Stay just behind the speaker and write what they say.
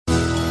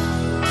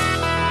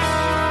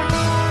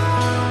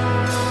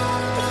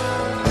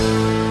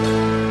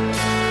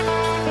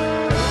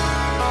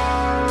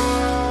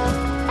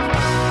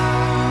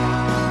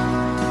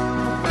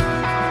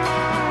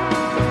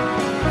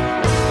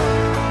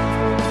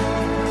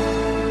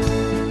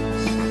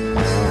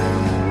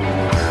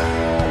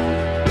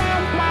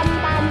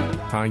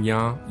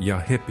Naya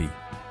Yahipi,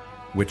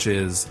 which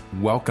is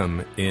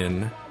welcome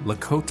in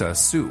Lakota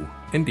Sioux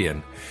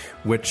Indian,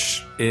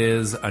 which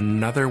is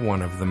another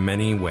one of the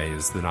many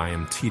ways that I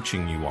am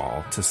teaching you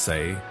all to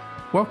say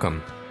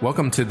welcome.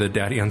 Welcome to the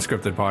Daddy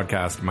Unscripted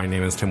podcast. My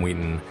name is Tim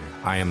Wheaton.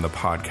 I am the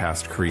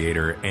podcast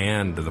creator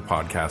and the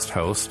podcast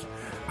host.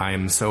 I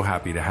am so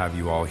happy to have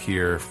you all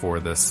here for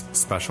this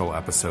special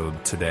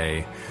episode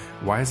today.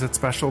 Why is it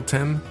special,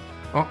 Tim?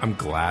 Oh, I'm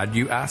glad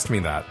you asked me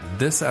that.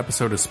 This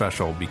episode is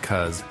special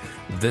because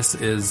this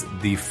is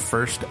the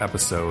first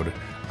episode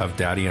of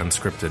Daddy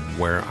Unscripted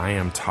where I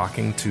am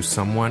talking to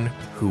someone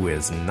who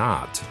is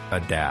not a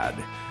dad.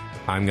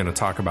 I'm going to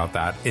talk about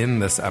that in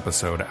this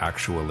episode,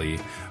 actually.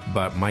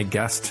 But my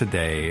guest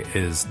today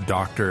is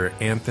Dr.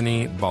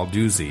 Anthony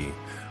Balduzzi,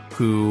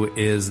 who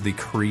is the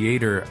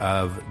creator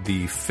of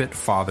the Fit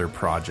Father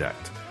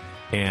Project.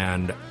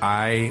 And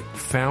I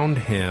found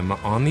him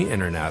on the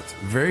internet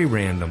very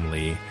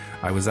randomly.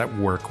 I was at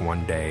work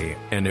one day,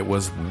 and it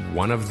was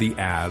one of the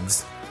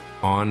ads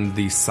on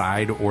the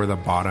side or the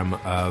bottom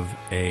of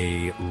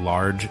a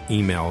large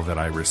email that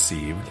I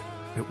received.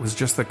 It was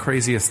just the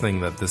craziest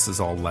thing that this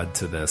has all led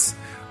to this.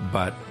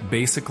 But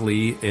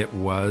basically, it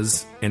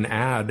was an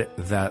ad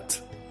that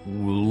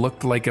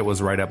looked like it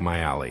was right up my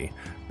alley,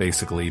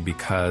 basically,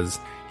 because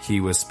he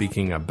was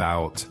speaking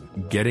about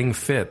getting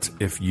fit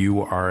if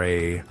you are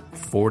a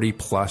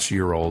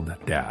 40-plus-year-old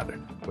dad,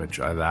 which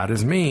that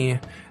is me,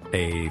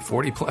 a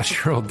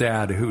 40-plus-year-old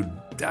dad who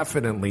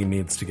definitely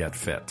needs to get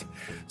fit.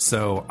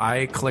 So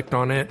I clicked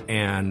on it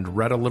and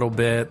read a little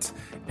bit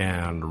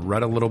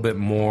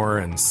more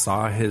and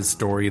saw his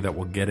story that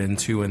we'll get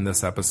into in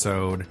this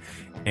episode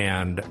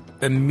and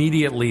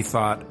immediately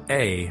thought,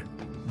 A,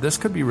 this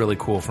could be really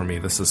cool for me.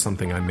 This is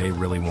something I may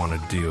really want to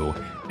do.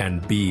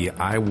 And B,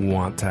 I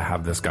want to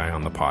have this guy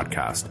on the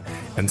podcast.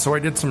 And so I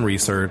did some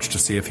research to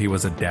see if he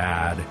was a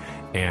dad.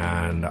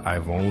 And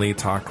I've only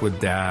talked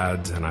with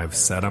dads, and I've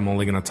said I'm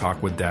only going to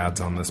talk with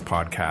dads on this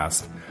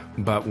podcast.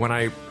 But when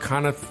I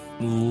kind of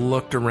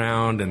looked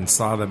around and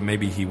saw that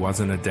maybe he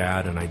wasn't a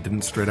dad, and I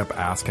didn't straight up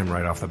ask him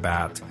right off the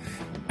bat,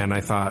 and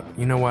I thought,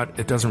 you know what,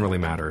 it doesn't really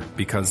matter,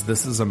 because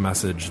this is a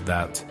message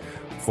that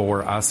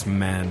for us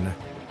men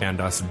and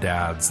us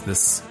dads,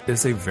 this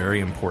is a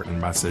very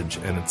important message,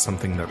 and it's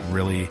something that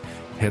really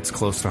hits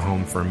close to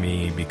home for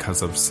me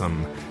because of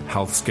some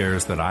health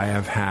scares that I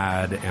have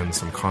had and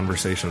some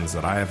conversations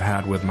that I have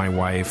had with my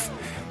wife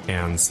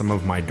and some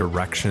of my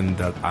direction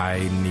that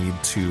I need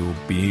to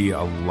be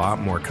a lot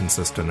more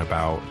consistent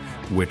about,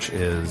 which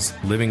is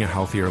living a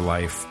healthier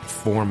life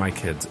for my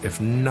kids,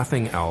 if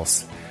nothing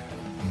else,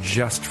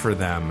 just for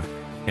them.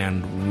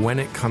 And when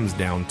it comes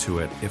down to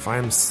it, if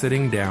I'm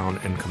sitting down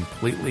and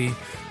completely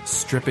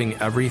stripping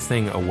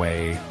everything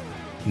away,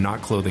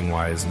 not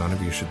clothing-wise, none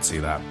of you should see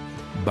that,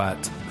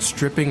 but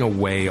stripping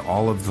away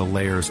all of the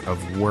layers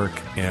of work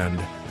and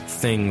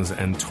things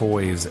and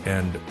toys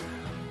and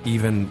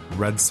even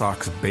Red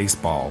Sox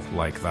baseball,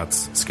 like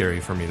that's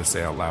scary for me to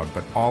say out loud,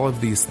 but all of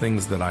these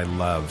things that I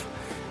love,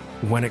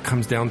 when it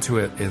comes down to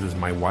it, it is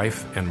my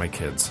wife and my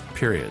kids,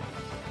 period.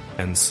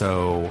 And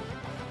so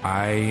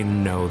I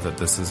know that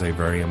this is a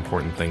very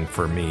important thing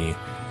for me,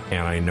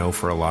 and I know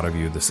for a lot of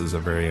you, this is a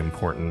very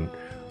important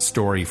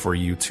story for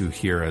you to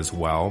hear as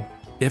well.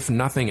 If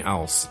nothing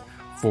else,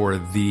 for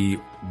the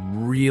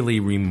really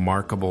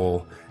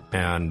remarkable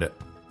and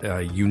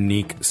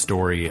unique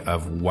story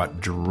of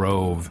what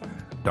drove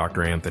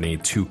Dr. Anthony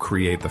to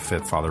create the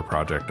Fit Father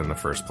Project in the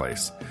first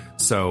place.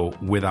 So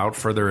without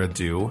further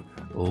ado,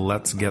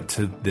 let's get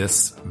to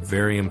this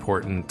very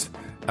important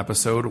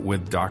episode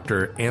with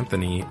Dr.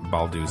 Anthony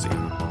Balduzzi.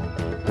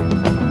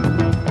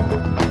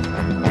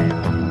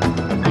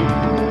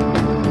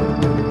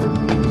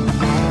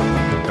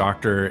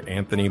 Dr.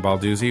 Anthony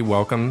Balduzzi,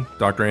 welcome,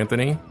 Dr.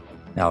 Anthony.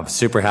 I'm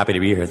super happy to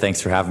be here.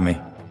 Thanks for having me.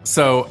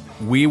 So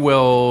we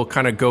will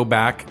kind of go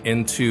back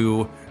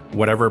into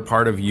whatever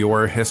part of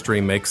your history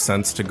makes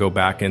sense to go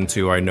back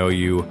into. I know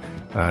you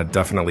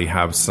definitely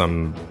have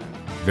some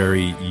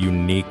very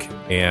unique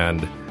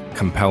and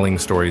compelling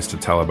stories to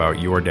tell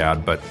about your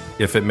dad, but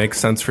if it makes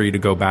sense for you to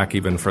go back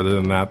even further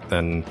than that,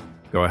 then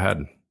go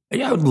ahead.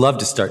 Yeah, I would love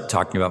to start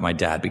talking about my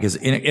dad because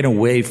in a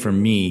way for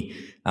me,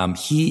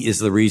 he is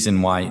the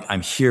reason why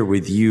I'm here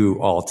with you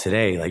all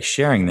today, like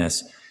sharing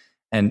this.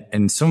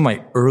 And some of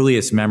my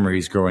earliest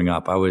memories growing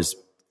up, I was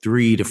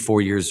 3 to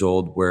 4 years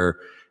old, were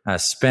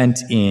spent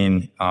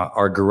in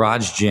our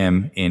garage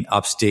gym in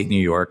upstate New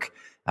York.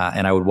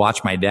 And I would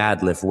watch my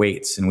dad lift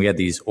weights. And we had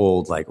these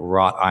old, like,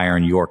 wrought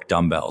iron York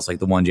dumbbells, like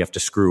the ones you have to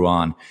screw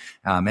on.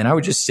 And I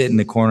would just sit in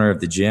the corner of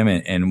the gym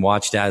and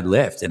watch dad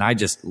lift. And I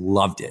just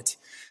loved it.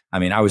 I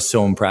mean, I was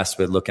so impressed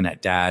with looking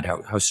at dad,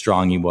 how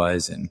strong he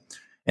was.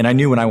 And I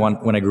knew when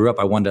I grew up,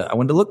 I wanted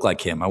to look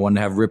like him. I wanted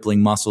to have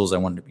rippling muscles. I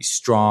wanted to be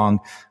strong.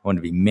 I wanted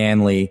to be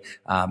manly.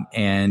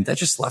 And that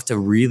just left a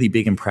really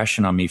big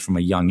impression on me from a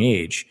young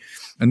age.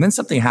 And then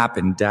something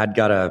happened. Dad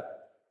got a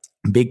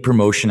big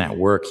promotion at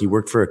work. He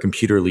worked for a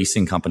computer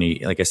leasing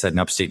company, like I said, in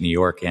upstate New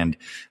York. And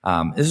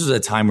this was a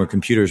time where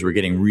computers were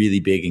getting really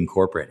big in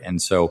corporate.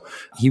 And so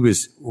he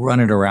was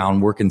running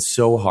around working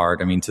so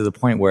hard. I mean, to the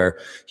point where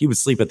he would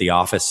sleep at the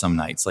office some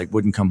nights, like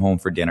wouldn't come home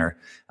for dinner.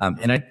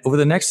 Over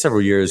the next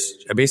several years,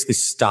 I basically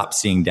stopped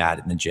seeing Dad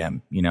in the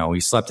gym. He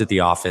slept at the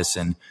office,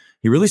 and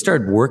he really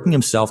started working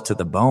himself to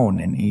the bone,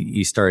 and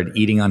he started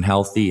eating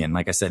unhealthy. And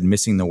like I said,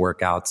 missing the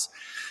workouts,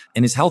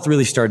 and his health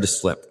really started to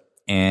slip.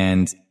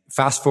 And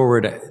fast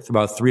forward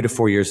about 3 to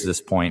 4 years at this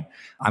point,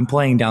 I'm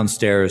playing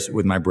downstairs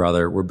with my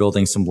brother. We're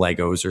building some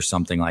Legos or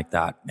something like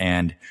that.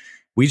 And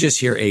we just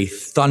hear a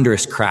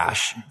thunderous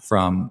crash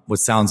from what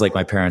sounds like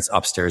my parents'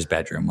 upstairs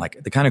bedroom,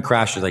 like the kind of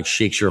crash that like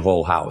shakes your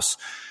whole house.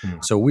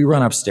 So we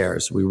run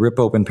upstairs, we rip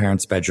open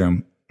parents'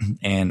 bedroom,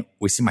 and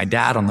we see my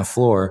dad on the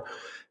floor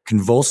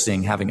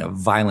convulsing, having a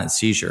violent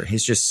seizure.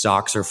 His just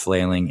socks are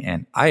flailing.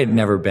 And I had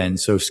never been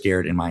so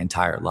scared in my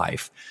entire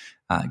life.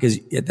 Because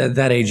at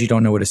that age, you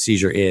don't know what a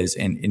seizure is.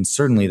 And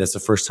certainly that's the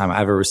first time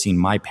I've ever seen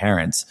my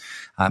parents,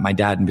 my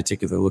dad in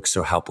particular, look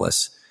so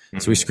helpless. Mm-hmm.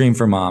 So we screamed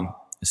for Mom,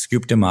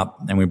 scooped him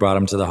up, and we brought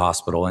him to the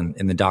hospital.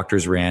 And the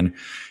doctors ran a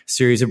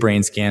series of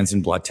brain scans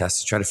and blood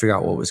tests to try to figure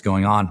out what was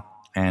going on.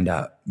 And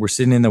we're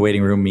sitting in the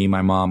waiting room, me,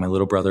 my mom, my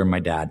little brother, and my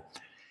dad.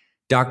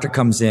 Doctor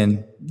comes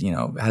in,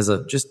 has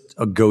just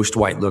a ghost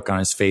white look on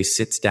his face,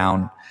 sits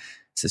down,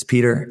 says,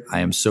 "Peter,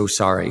 I am so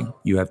sorry.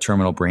 You have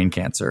terminal brain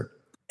cancer."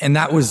 And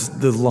that was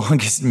the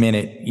longest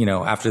minute,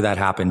 after that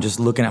happened, just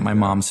looking at my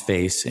mom's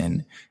face.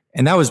 And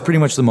that was pretty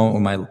much the moment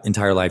when my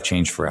entire life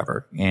changed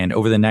forever. And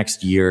over the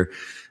next year,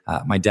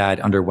 my dad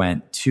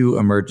underwent 2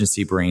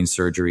 emergency brain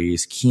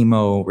surgeries,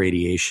 chemo,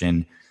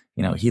 radiation.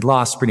 He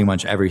lost pretty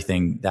much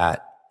everything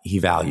that he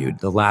valued,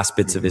 the last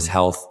bits of his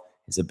health,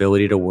 his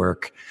ability to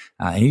work.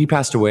 And he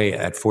passed away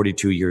at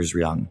 42 years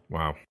young.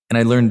 Wow. And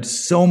I learned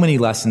so many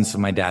lessons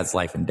from my dad's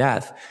life and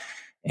death.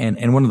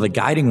 And one of the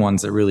guiding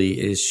ones that really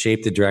is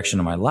shaped the direction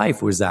of my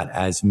life was that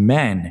as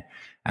men,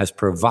 as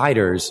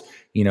providers,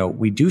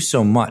 we do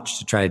so much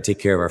to try to take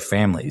care of our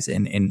families,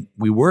 and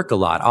we work a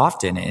lot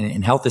often,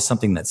 and health is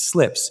something that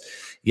slips.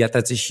 Yet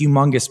that's a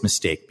humongous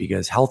mistake,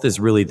 because health is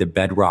really the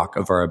bedrock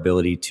of our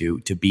ability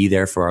to be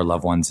there for our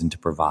loved ones and to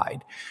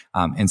provide.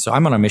 And so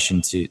I'm on a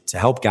mission to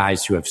help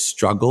guys who have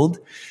struggled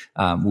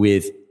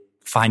with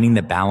finding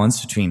the balance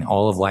between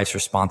all of life's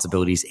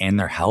responsibilities and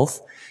their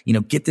health,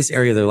 get this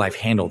area of their life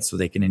handled so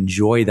they can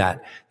enjoy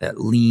that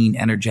lean,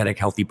 energetic,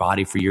 healthy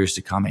body for years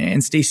to come,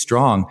 and stay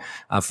strong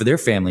for their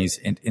families,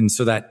 and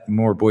so that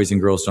more boys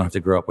and girls don't have to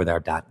grow up with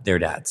their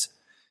dads.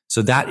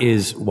 So that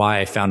is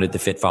why I founded the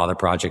Fit Father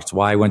Project. It's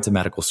why I went to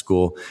medical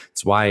school.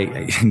 It's why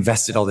I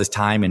invested all this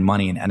time and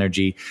money and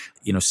energy,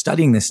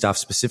 studying this stuff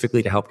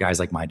specifically to help guys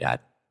like my dad.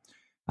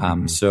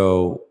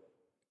 So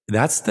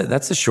that's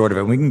the short of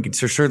it. We can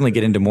certainly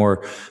get into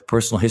more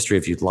personal history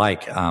if you'd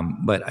like.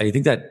 But I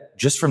think that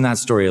just from that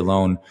story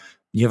alone,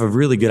 you have a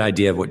really good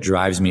idea of what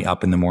drives me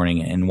up in the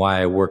morning and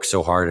why I work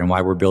so hard and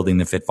why we're building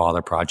the Fit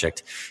Father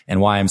Project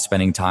and why I'm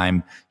spending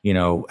time,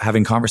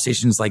 having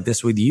conversations like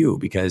this with you,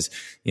 because,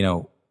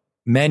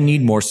 men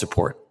need more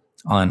support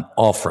on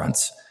all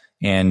fronts.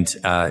 And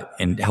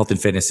health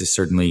and fitness is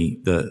certainly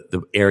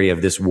the area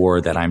of this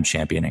war that I'm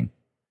championing.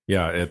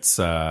 Yeah, it's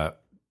a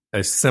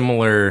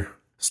similar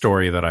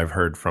story that I've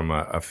heard from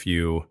a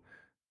few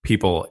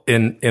people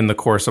in the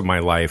course of my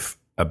life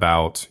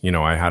about,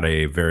 I had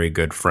a very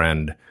good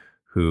friend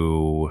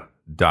who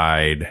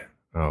died.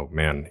 Oh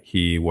man,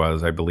 he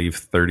was, I believe,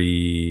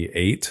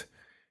 38,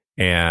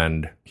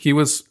 and he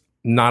was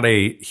not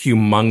a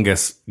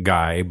humongous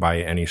guy by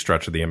any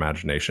stretch of the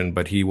imagination,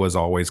 but he was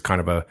always kind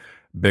of a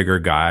bigger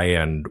guy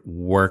and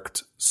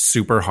worked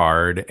super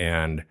hard.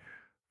 And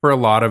for a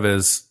lot of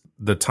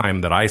the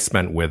time that I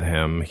spent with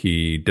him,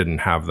 he didn't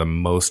have the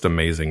most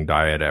amazing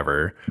diet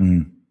ever.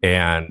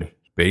 And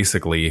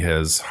basically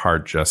his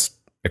heart just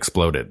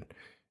exploded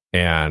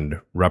and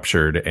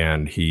ruptured,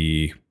 and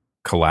he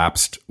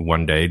collapsed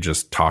one day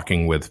just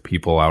talking with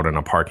people out in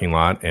a parking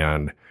lot,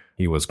 and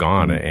he was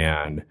gone.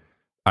 And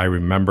I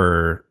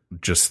remember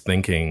just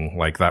thinking,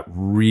 like, that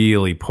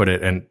really put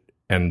it,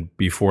 and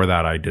before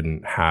that I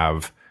didn't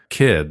have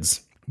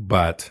kids,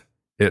 but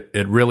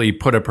it really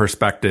put a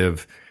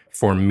perspective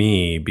for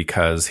me,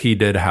 because he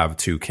did have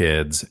 2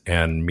 kids,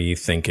 and me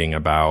thinking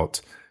about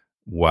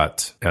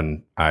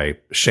and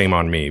shame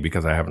on me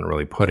because I haven't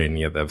really put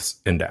any of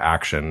this into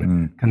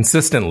action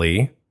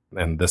consistently.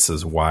 And this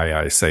is why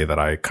I say that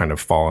I kind of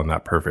fall in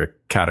that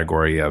perfect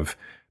category of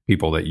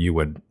people that you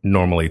would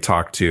normally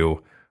talk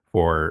to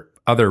for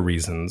other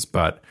reasons,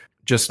 but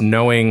just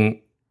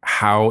knowing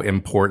how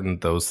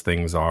important those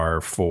things are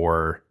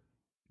for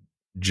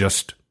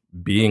just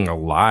being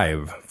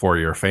alive for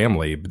your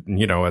family,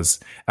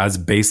 as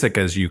basic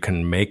as you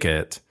can make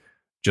it,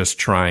 just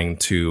trying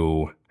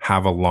to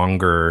have a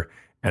longer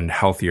and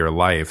healthier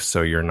life.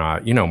 So you're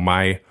not,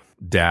 my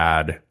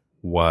dad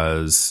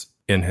was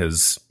in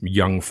his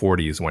young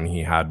 40s when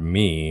he had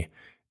me.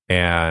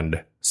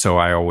 And so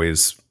I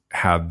always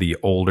had the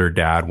older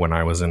dad when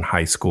I was in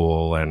high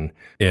school and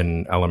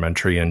in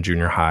elementary and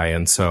junior high.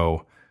 And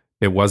so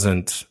it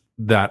wasn't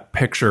that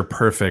picture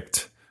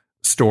perfect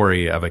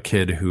story of a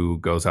kid who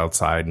goes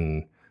outside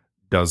and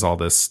does all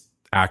this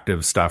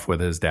active stuff with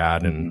his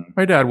dad. And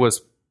my dad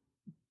was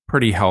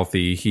pretty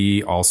healthy.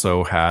 He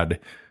also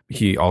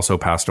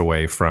passed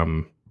away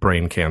from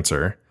brain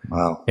cancer.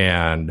 Wow.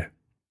 And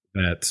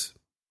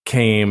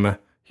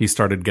he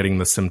started getting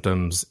the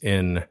symptoms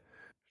in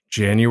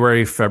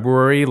January,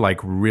 February, like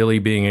really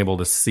being able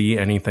to see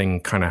anything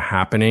kind of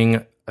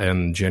happening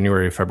in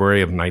January,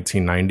 February of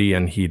 1990.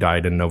 And he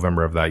died in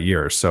November of that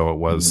year. So it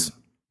was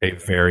a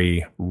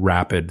very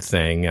rapid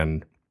thing.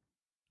 And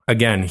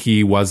again,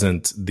 he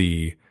wasn't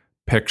the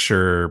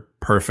picture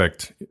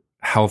perfect,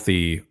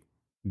 healthy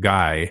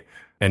guy.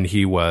 And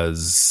he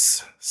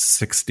was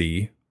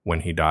 60 when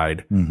he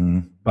died.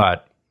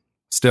 But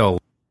still,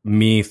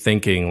 me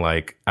thinking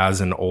like as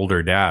an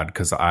older dad,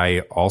 because I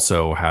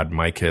also had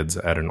my kids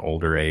at an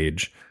older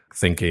age,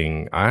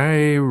 thinking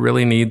I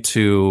really need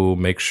to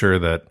make sure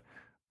that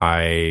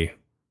I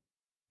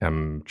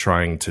am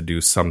trying to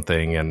do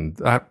something. And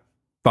that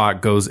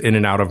thought goes in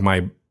and out of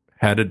my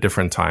head at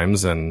different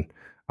times. And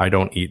I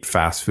don't eat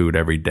fast food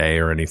every day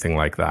or anything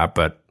like that.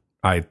 But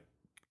I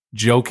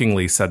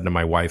jokingly said to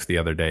my wife the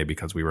other day,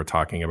 because we were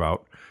talking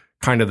about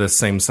kind of the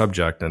same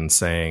subject, and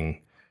saying,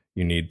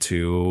 you need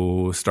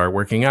to start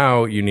working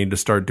out. You need to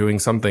start doing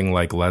something,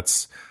 like,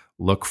 let's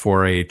look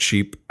for a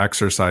cheap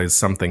exercise,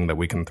 something that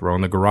we can throw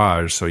in the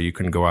garage so you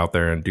can go out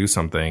there and do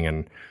something.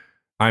 And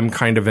I'm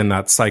kind of in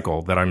that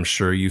cycle that I'm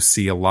sure you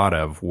see a lot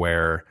of,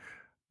 where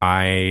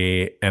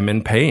I am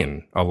in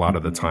pain a lot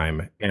of the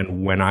time.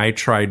 And when I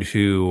try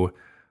to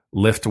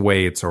lift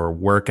weights or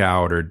work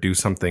out or do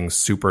something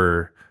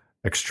super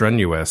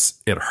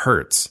extraneous, it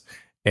hurts.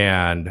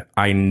 And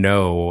I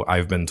know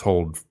I've been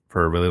told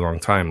for a really long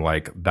time,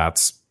 like,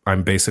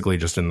 I'm basically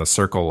just in the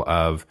circle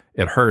of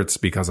it hurts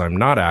because I'm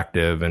not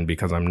active and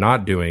because I'm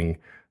not doing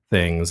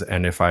things.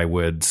 And if I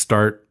would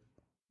start,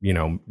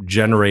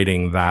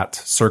 generating that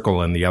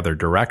circle in the other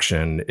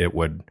direction, it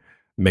would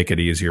make it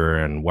easier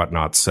and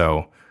whatnot.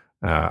 So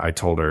I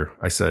told her,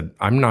 I said,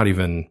 I'm not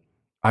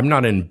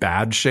in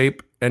bad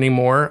shape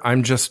anymore.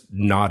 I'm just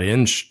not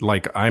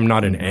I'm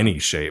not in any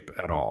shape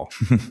at all.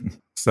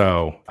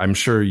 So I'm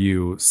sure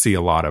you see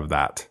a lot of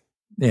that.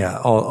 Yeah,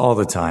 all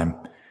the time.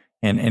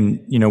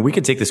 And we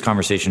could take this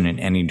conversation in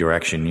any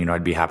direction.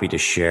 I'd be happy to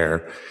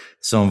share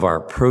some of our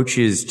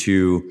approaches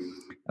to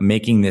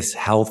making this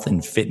health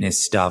and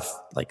fitness stuff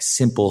like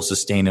simple,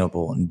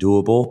 sustainable, and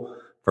doable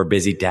for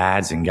busy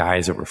dads and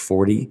guys over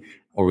 40.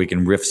 Or we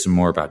can riff some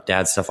more about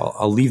dad stuff.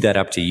 I'll leave that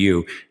up to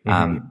you.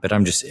 But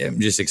I'm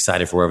just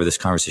excited for wherever this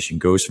conversation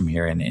goes from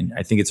here. And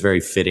I think it's very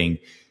fitting.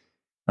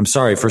 I'm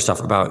sorry, first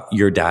off, about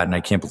your dad, and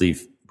I can't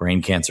believe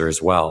brain cancer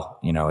as well.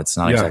 It's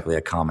not exactly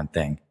a common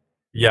thing.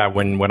 Yeah,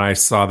 when I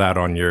saw that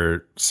on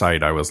your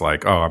site, I was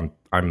like, oh,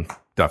 I'm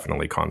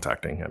definitely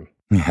contacting him.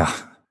 Yeah.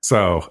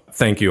 So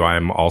thank you.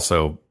 I'm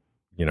also,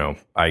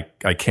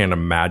 I can't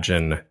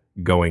imagine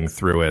going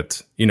through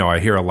it. I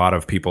hear a lot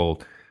of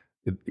people,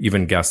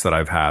 even guests that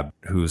I've had,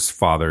 whose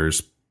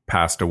fathers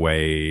passed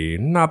away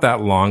not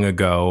that long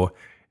ago,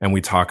 and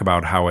we talk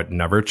about how it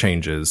never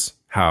changes,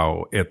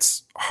 how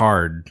it's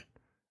hard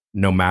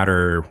no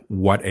matter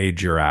what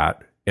age you're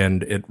at.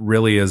 And it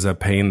really is a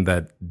pain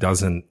that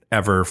doesn't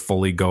ever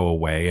fully go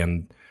away.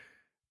 And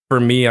for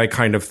me, I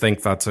kind of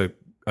think that's a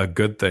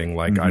good thing.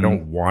 Like, I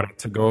don't want it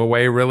to go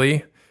away,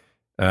 really.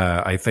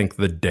 I think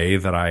the day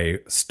that I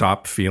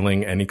stop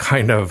feeling any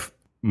kind of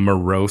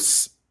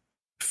morose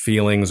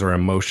feelings or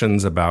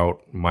emotions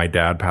about my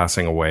dad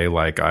passing away,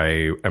 like,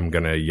 I am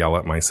going to yell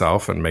at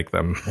myself and make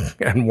them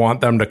and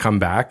want them to come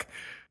back.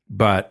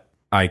 But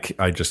I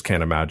just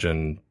can't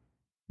imagine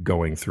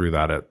going through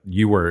that.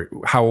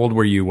 How old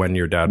were you when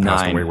your dad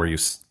passed away? Were you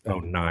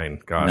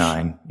 9? Gosh.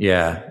 9.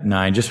 Yeah,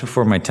 9, just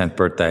before my 10th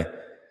birthday.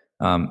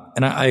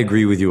 And I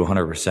agree with you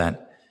 100%.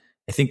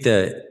 I think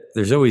that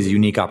there's always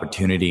unique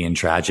opportunity in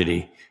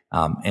tragedy.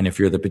 And if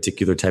you're the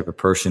particular type of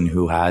person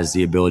who has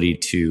the ability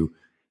to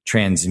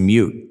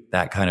transmute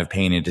that kind of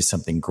pain into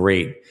something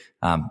great,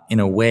 in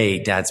a way,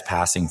 dad's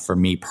passing for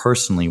me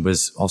personally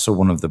was also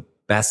one of the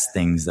best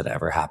things that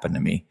ever happened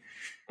to me.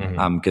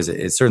 Because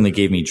it certainly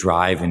gave me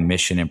drive and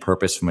mission and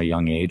purpose from a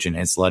young age. And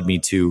it's led me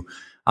to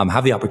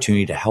have the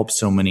opportunity to help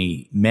so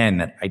many men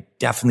that I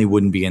definitely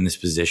wouldn't be in this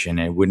position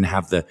and wouldn't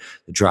have the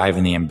drive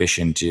and the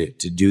ambition to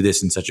do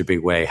this in such a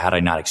big way had I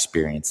not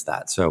experienced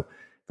that. So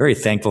very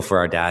thankful for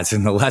our dads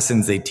and the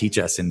lessons they teach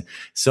us in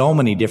so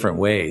many different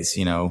ways,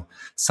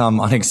 some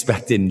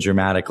unexpected and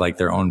dramatic, like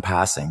their own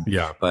passing.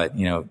 Yeah. But,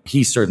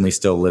 he certainly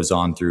still lives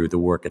on through the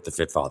work at the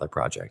Fit Father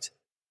Project.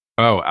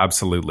 Oh,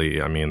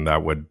 absolutely. I mean,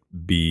 that would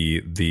be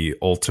the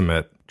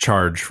ultimate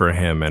charge for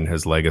him, and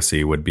his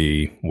legacy would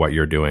be what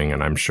you're doing.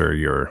 And I'm sure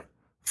you're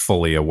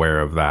fully aware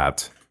of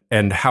that.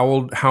 And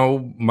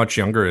how much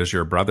younger is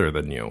your brother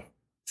than you?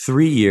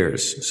 3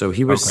 years. So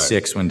he was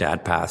 6 when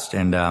dad passed.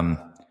 And,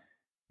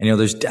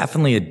 there's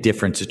definitely a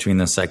difference between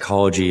the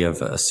psychology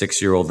of a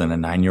 6-year-old and a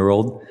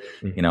 9-year-old,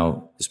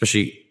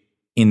 especially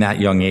in that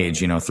young age,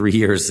 3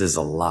 years is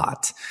a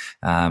lot.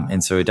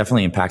 And so it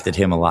definitely impacted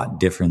him a lot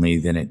differently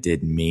than it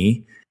did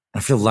me. I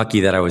feel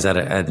lucky that I was at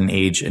an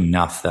age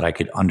enough that I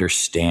could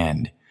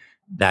understand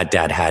that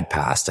dad had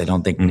passed. I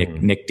don't think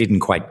Nick didn't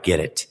quite get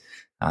it.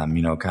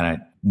 Kind of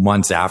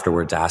months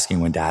afterwards asking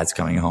when dad's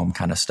coming home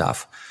kind of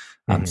stuff.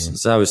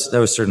 So that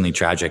was certainly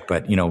tragic.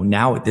 But,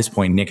 now at this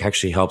point, Nick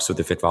actually helps with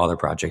the Fit Father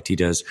project. He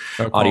does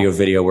audio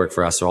video work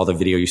for us. So all the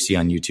video you see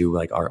on YouTube,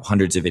 like our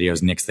hundreds of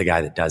videos, Nick's the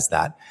guy that does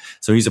that.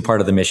 So he's a part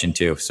of the mission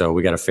too. So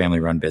we got a family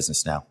run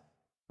business now.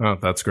 Oh,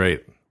 that's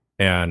great.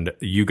 And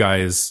you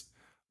guys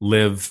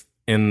live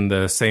in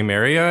the same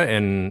area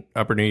in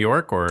Upper New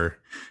York, or?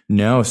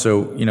 No.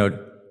 So,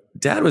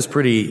 dad was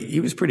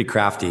pretty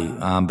crafty.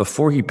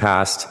 Before he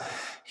passed,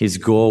 his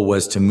goal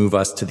was to move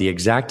us to the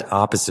exact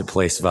opposite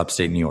place of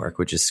upstate New York,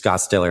 which is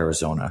Scottsdale,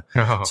 Arizona.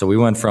 Oh. So we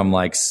went from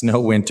like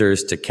snow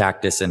winters to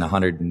cactus and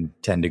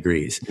 110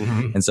 degrees.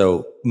 Mm-hmm. And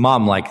so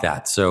mom liked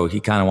that. So he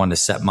kind of wanted to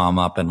set mom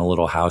up in a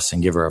little house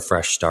and give her a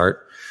fresh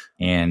start.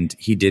 And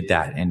he did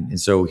that. And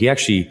so he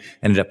actually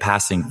ended up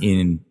passing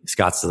in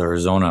Scottsdale,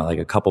 Arizona, like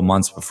a couple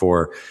months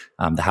before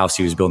the house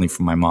he was building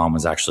for my mom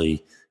was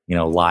actually,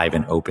 live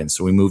and open.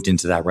 So we moved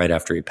into that right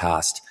after he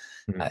passed.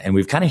 And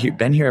we've kind of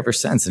been here ever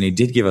since. And he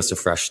did give us a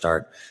fresh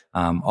start,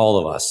 all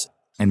of us.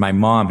 And my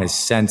mom has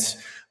since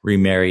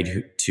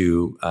remarried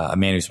to a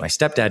man who's my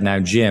stepdad now,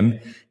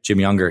 Jim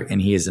Younger,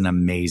 and he is an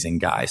amazing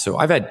guy. So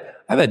I've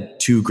had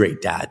two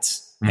great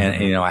dads,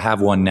 and I have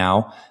one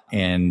now,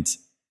 and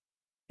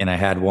I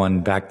had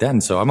one back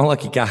then. So I'm a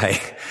lucky guy.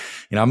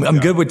 I'm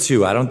good with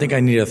two. I don't think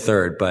I need a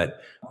third,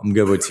 but I'm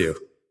good with two.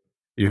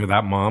 You hear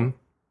that, Mom?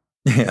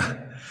 Yeah.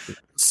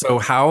 So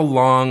how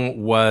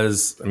long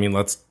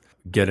let's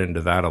get into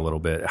that a little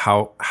bit.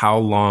 How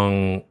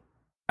long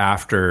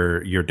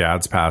after your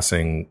dad's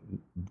passing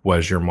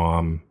was your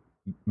mom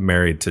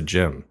married to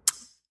Jim?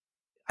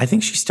 I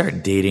think she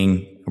started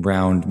dating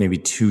around maybe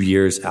 2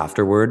 years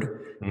afterward.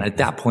 Mm-hmm. And at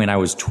that point I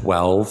was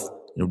 12,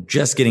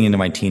 just getting into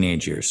my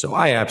teenage years. So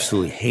I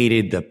absolutely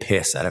hated the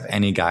piss out of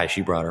any guy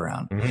she brought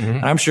around. Mm-hmm.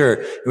 And I'm sure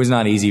it was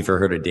not easy for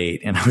her to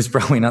date, and I was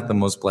probably not the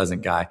most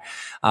pleasant guy.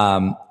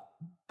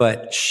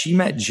 But she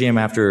met Jim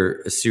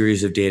after a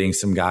series of dating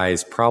some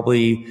guys,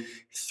 probably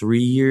 3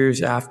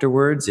 years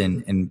afterwards.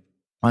 And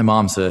my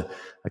mom's a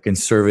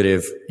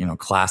conservative,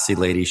 classy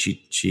lady.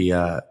 She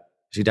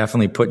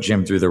definitely put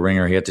Jim through the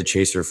ringer. He had to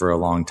chase her for a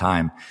long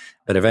time,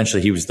 but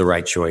eventually he was the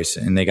right choice,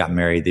 and they got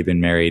married. They've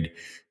been married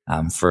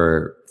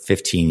for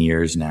 15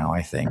 years now,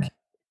 I think.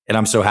 And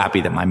I'm so happy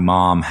that my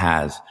mom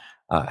has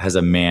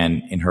a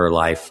man in her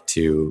life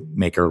to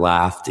make her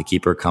laugh, to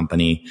keep her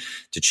company,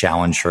 to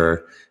challenge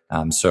her.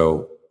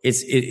 So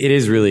it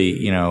is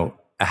really, a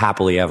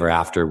happily ever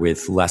after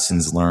with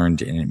lessons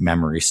learned and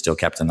memories still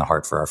kept in the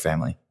heart for our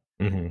family.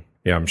 Mm-hmm.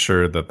 Yeah, I'm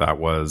sure that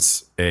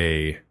was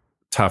a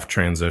tough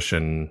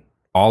transition,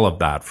 all of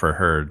that for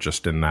her,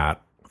 just in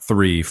that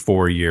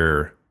 3-4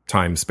 year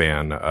time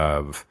span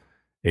of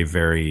a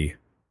very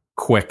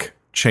quick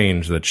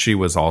change that she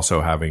was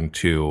also having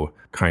to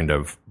kind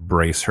of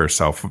brace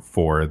herself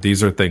for.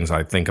 These are things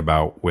I think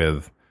about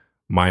with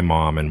my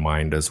mom in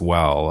mind as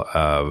well,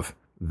 of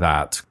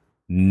that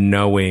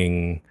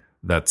knowing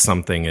that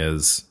something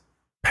is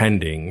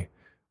pending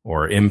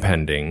or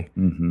impending,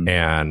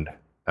 and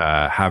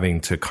having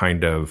to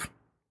kind of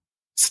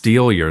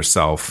steel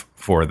yourself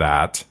for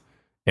that,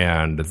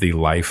 and the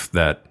life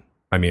that,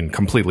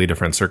 completely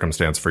different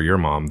circumstance for your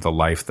mom, the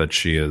life that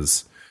she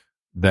is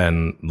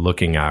then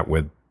looking at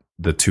with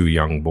the two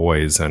young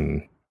boys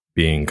and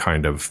being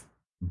kind of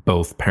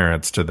both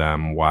parents to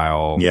them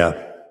while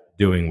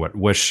doing what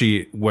was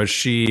she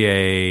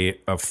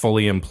a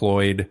fully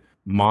employed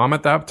mom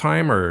at that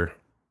time? Or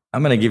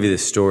I'm going to give you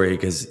this story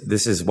because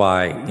this is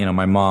why,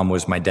 my mom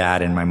was my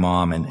dad and my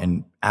mom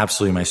and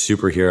absolutely my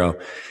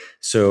superhero.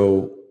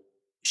 So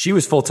she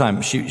was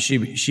full-time. She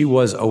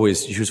was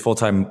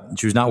full-time.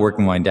 She was not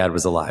working when my dad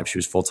was alive. She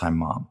was full-time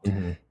mom.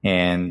 Mm-hmm.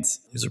 And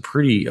it was a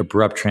pretty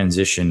abrupt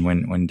transition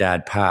when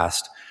dad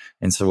passed.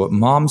 And so what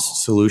mom's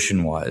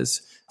solution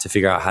was to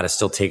figure out how to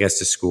still take us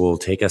to school,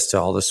 take us to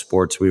all the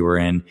sports we were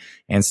in,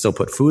 and still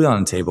put food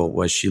on the table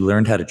was she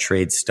learned how to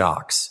trade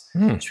stocks.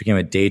 She became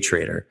a day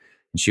trader.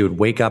 And she would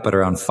wake up at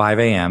around 4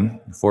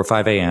 or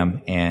 5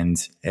 a.m.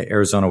 And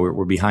Arizona,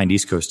 we're behind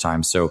East Coast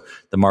time. So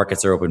the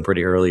markets are open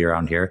pretty early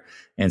around here.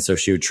 And so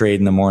she would trade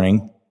in the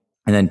morning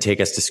and then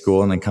take us to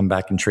school and then come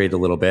back and trade a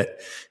little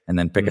bit and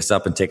then pick us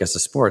up and take us to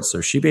sports.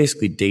 So she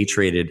basically day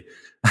traded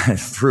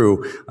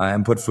through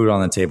and put food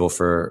on the table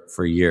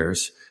for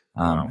years.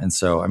 And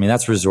so,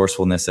 that's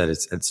resourcefulness at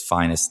its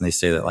finest. And they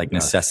say that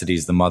necessity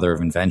is the mother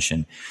of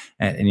invention.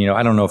 And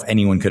I don't know if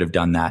anyone could have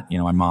done that.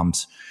 My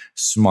mom's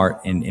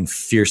smart and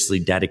fiercely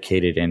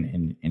dedicated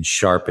and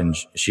sharp. And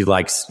she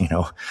likes,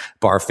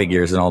 bar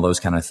figures and all those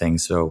kind of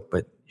things. So,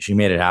 but she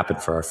made it happen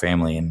for our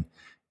family.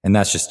 And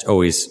that's just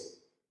always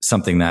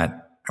something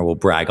that I will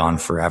brag on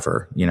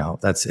forever.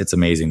 It's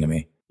amazing to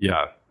me.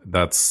 Yeah.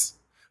 That's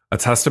a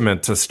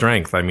testament to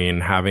strength.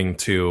 Having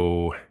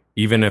to,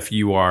 even if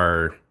you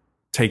are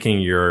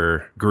taking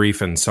your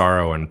grief and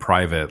sorrow in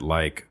private,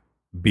 like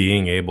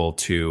being able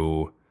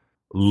to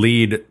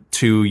lead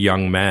two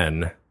young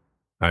men.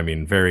 I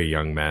mean, very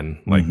young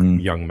men, like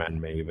young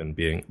men may even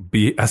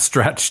be a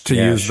stretch to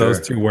use those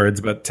two words,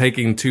 but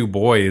taking two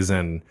boys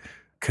and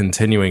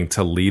continuing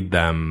to lead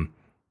them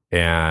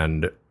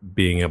and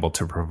being able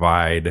to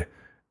provide,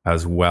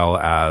 as well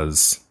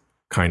as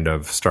kind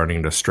of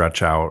starting to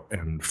stretch out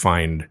and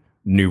find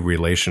new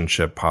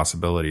relationship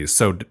possibilities.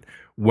 So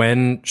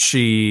when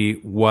she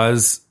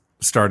was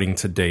starting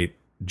to date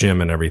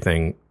Jim and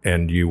everything,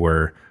 and you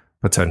were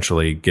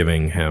potentially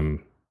giving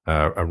him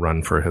a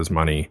run for his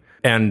money,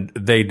 and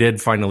they did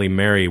finally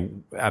marry,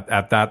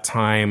 at that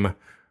time,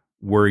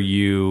 were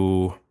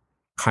you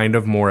kind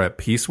of more at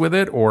peace with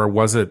it, or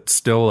was it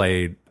still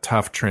a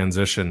tough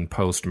transition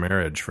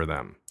post-marriage for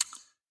them?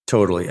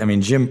 Totally. I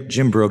mean,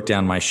 Jim broke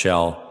down my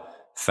shell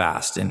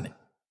fast. And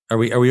are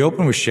we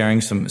open with sharing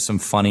some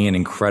funny and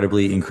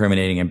incredibly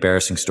incriminating,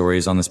 embarrassing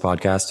stories on this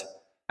podcast?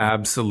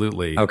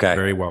 Absolutely. Okay.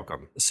 Very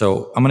welcome.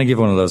 So I'm going to give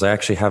one of those. I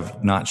actually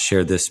have not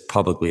shared this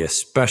publicly,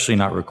 especially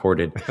not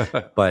recorded,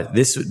 but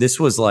this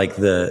was like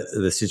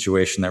the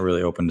situation that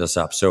really opened us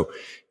up. So,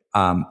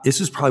 this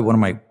was probably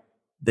one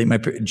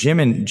of Jim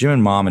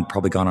and mom had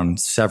probably gone on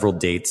several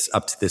dates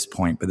up to this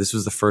point, but this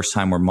was the first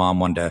time where mom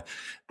wanted to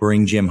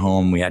bring Jim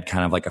home. We had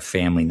kind of like a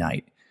family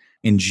night,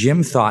 and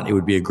Jim thought it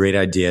would be a great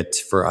idea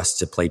for us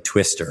to play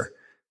Twister.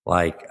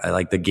 Like, I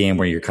like the game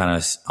where you're kind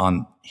of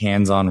on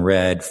hands on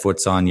red,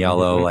 foots on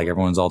yellow, like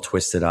everyone's all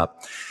twisted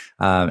up.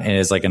 And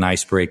it's like an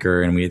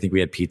icebreaker. And I think we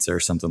had pizza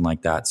or something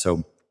like that.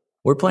 So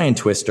we're playing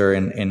Twister.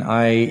 And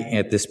I,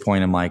 at this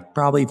point, I'm like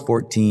probably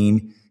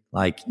 14,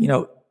 like,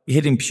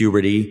 hitting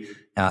puberty.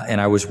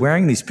 And I was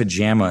wearing these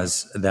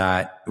pajamas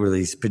that were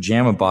these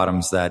pajama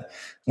bottoms that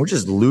were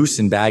just loose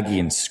and baggy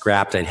and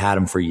scrapped. I'd had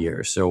them for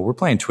years. So we're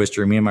playing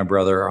Twister. Me and my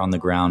brother are on the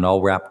ground,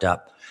 all wrapped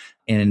up.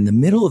 And in the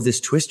middle of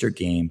this Twister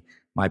game,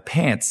 my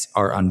pants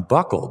are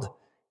unbuckled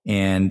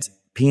and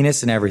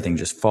penis and everything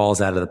just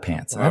falls out of the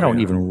pants. And I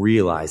don't even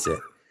realize it.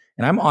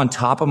 And I'm on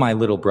top of my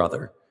little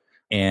brother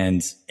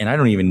and I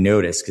don't even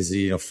notice because,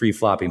 free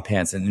flopping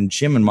pants. And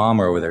Jim and mom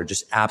are over there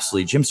just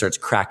absolutely, Jim starts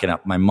cracking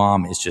up. My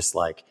mom is just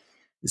like,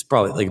 it's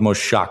probably like the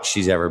most shocked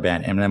she's ever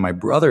been. And then my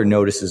brother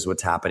notices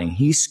what's happening.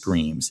 He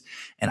screams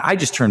and I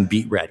just turn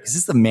beet red because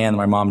this is the man that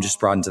my mom just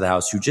brought into the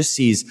house who just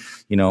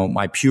sees,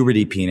 my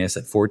puberty penis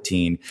at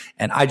 14.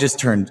 And I just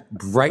turned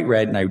bright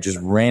red and I just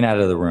ran out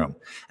of the room.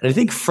 And I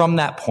think from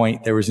that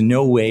point, there was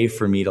no way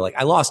for me to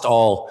I lost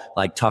all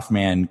like tough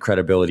man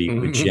credibility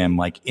with Jim,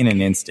 like in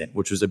an instant,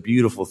 which was a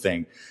beautiful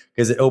thing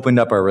because it opened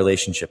up our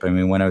relationship. I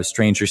mean, when a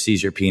stranger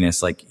sees your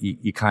penis, like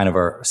you kind of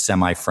are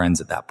semi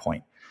friends at that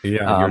point.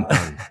 Yeah, you're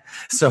done.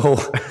 So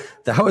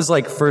that was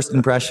like first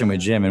impression with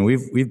Jim, and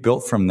we've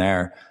built from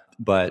there.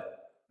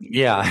 But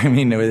yeah, I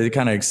mean, it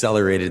kind of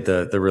accelerated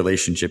the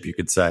relationship, you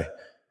could say.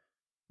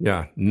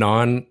 Yeah,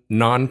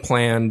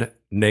 non-planned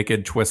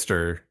naked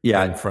Twister.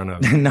 Yeah, in front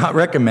of not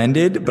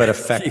recommended, but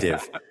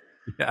effective.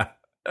 Yeah.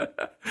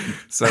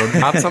 So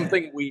not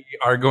something we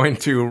are going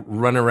to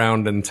run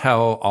around and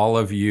tell all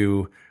of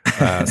you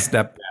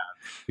step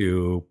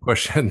to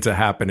push into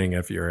happening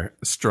if you're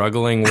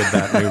struggling with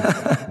that new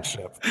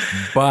relationship.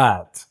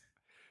 But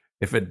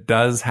if it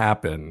does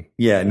happen,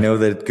 know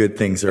that good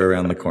things are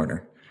around the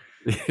corner.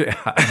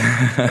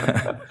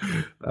 Yeah.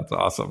 That's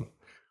awesome.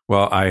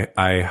 Well,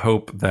 I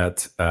hope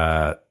that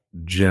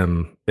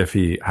Jim, if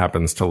he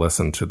happens to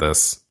listen to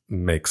this,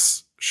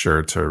 makes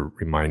sure to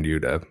remind you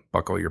to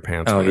buckle your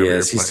pants. Oh,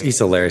 yes. He's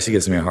hilarious. He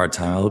gives me a hard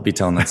time. I'll be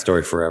telling that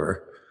story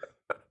forever.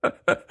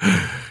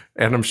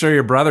 And I'm sure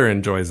your brother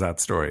enjoys that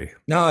story.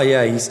 No,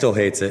 yeah, he still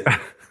hates it.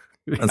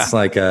 It's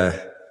like,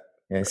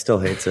 he still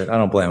hates it. I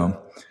don't blame him.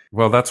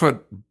 Well, that's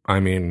what, I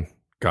mean,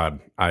 God,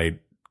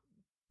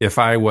 if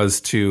I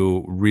was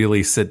to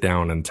really sit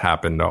down and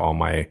tap into all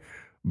my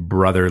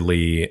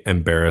brotherly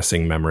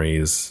embarrassing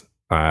memories,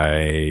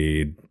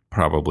 I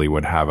probably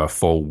would have a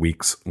full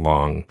week's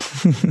long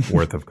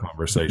worth of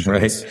conversations.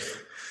 Right.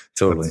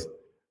 Totally.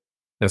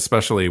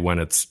 Especially when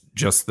it's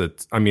just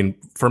that, I mean,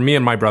 for me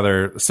and my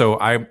brother, so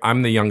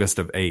I'm the youngest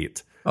of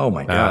 8. Oh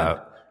my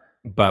God.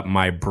 But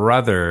my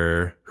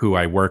brother, who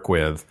I work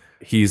with,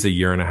 he's a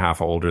year and a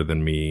half older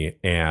than me.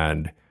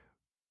 And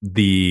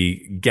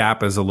the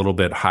gap is a little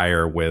bit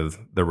higher with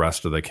the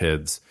rest of the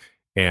kids.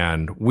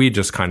 And we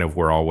just kind of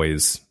were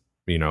always,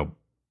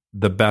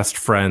 the best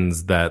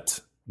friends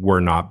that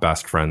were not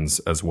best friends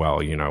as well.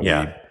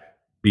 We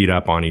beat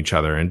up on each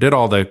other and did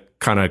all the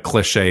kind of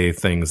cliche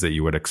things that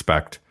you would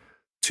expect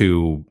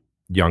to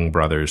young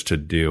brothers to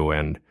do.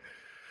 And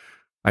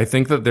I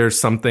think that there's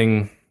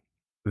something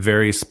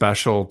very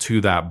special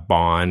to that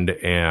bond.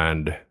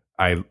 And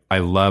I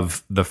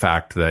love the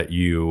fact that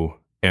you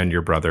and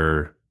your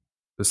brother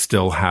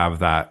still have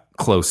that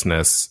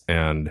closeness.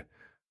 And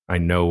I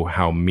know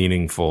how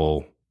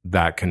meaningful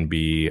that can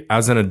be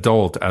as an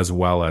adult, as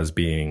well as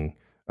being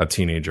a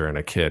teenager and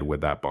a kid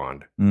with that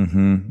bond.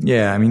 Mm-hmm.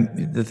 Yeah. I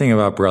mean, the thing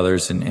about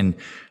brothers and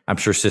I'm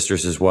sure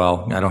sisters as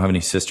well. I don't have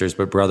any sisters,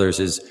 but brothers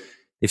is,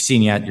 they've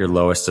seen you at your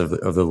lowest of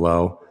the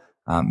low.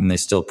 and they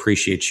still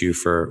appreciate you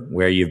for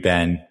where you've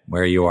been,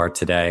 where you are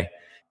today,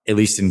 at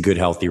least in good,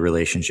 healthy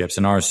relationships.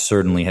 And ours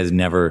certainly has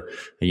never,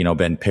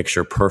 been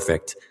picture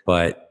perfect,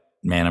 but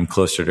man, I'm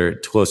closer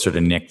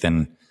to Nick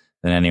than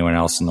anyone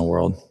else in the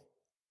world.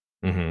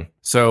 Mm-hmm.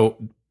 So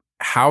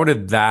how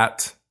did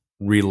that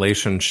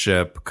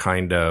relationship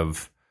kind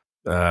of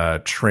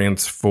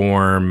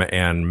transform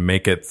and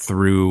make it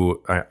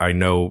through? I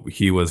know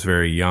he was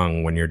very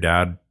young when your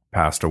dad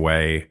passed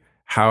away.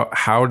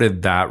 How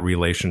did that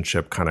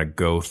relationship kind of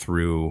go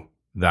through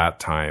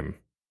that time?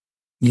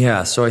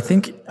 Yeah, so I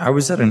think I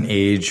was at an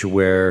age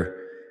where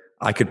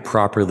I could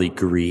properly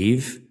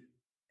grieve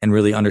and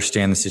really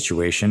understand the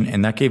situation,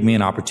 and that gave me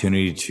an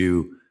opportunity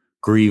to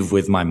grieve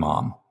with my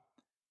mom.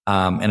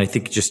 And I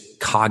think just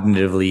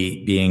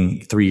cognitively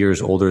being 3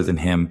 years older than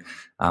him,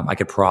 I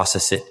could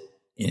process it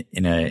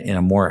in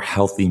a more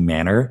healthy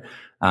manner.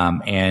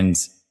 And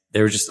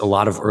there were just a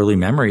lot of early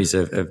memories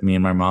of me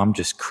and my mom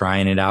just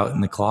crying it out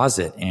in the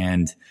closet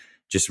and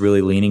just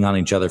really leaning on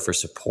each other for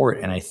support.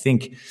 And I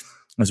think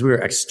as we were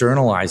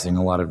externalizing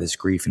a lot of this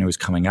grief and it was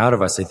coming out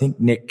of us, I think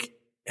Nick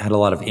had a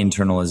lot of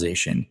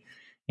internalization,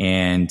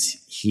 and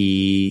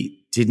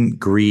he didn't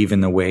grieve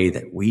in the way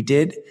that we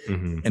did.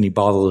 Mm-hmm. And he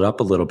bottled it up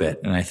a little bit.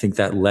 And I think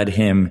that led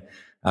him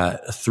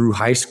through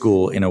high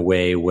school in a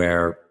way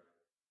where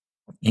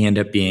he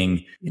ended up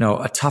being,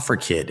 a tougher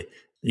kid,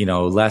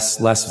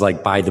 less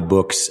like by the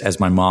books as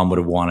my mom would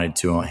have wanted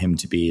him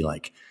to be,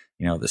 like,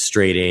 the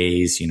straight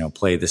A's,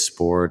 play the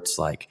sports.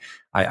 Like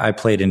I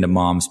played into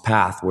mom's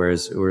path,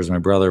 whereas my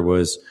brother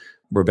was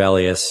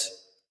rebellious,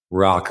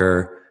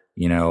 rocker,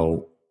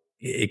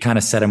 it kind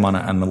of set him on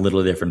a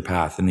little different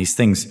path. And these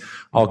things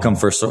all come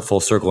full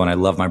circle. And I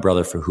love my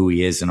brother for who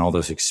he is and all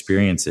those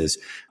experiences.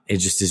 It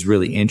just is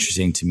really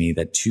interesting to me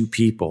that two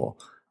people,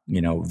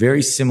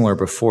 very similar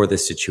before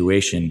this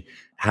situation,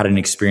 had an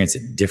experience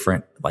at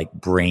different, like,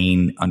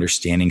 brain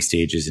understanding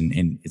stages,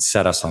 and it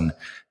set us on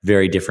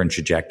very different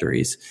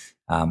trajectories.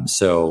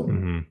 So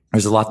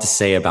there's a lot to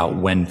say about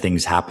when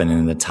things happen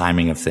and the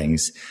timing of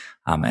things,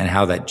 and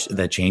how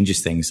that changes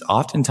things,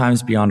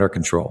 oftentimes beyond our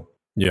control.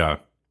 Yeah.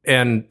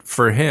 And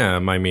for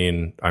him, I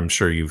mean, I'm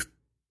sure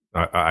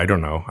I don't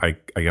know. I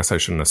guess I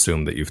shouldn't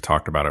assume that you've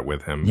talked about it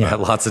with him. Yeah,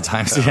 lots of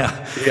times.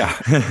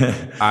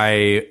 Yeah.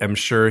 I am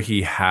sure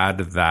he had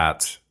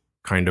that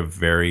kind of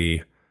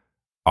very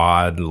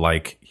odd,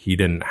 like, he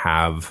didn't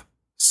have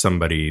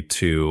somebody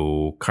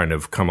to kind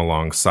of come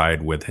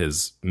alongside with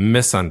his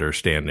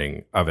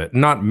misunderstanding of it.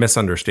 Not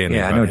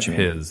misunderstanding, but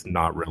his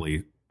not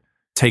really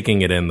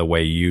taking it in the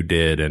way you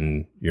did,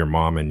 and your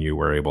mom and you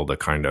were able to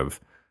kind of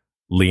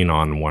lean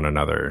on one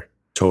another.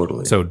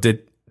 Totally. So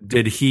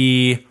did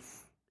he,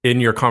 in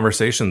your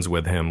conversations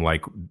with him,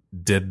 like,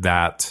 did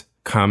that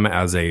come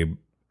as a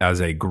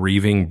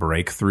grieving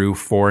breakthrough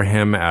for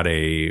him at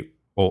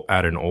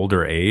an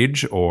older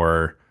age,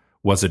 or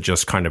was it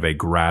just kind of a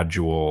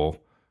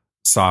gradual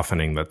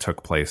softening that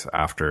took place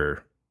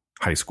after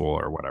high school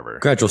or whatever?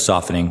 Gradual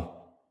softening.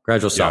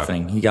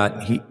 Yeah.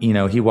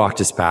 He walked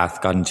his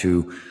path, got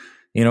into,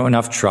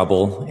 enough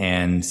trouble.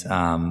 And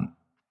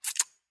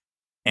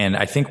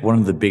I think one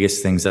of the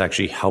biggest things that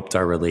actually helped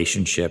our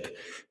relationship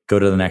go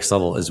to the next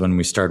level is when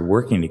we started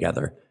working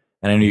together.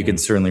 And I know you can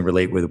certainly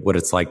relate with what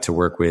it's like to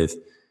work with,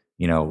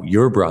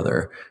 your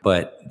brother,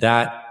 but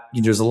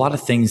there's a lot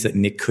of things that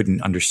Nick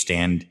couldn't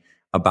understand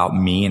about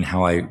me and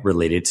how I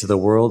related to the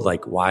world,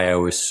 like why I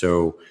was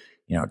so,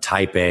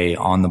 type A,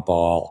 on the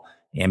ball,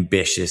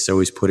 ambitious,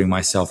 always putting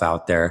myself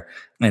out there.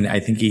 And I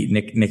think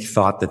Nick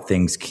thought that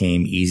things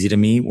came easy to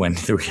me, when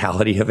the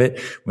reality of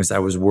it was I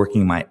was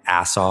working my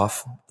ass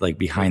off, like,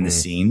 behind the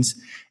scenes.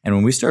 And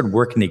when we started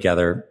working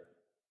together,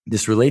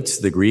 this relates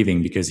to the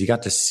grieving, because he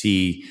got to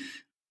see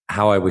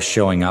how I was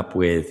showing up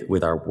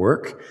with our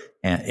work,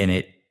 and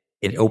it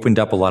opened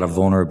up a lot of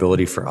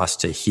vulnerability for us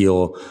to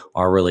heal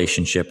our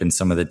relationship and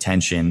some of the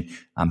tension,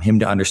 him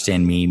to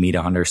understand me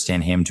to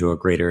understand him to a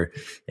greater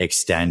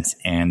extent,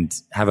 and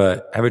have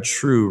a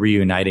true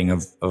reuniting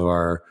of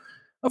our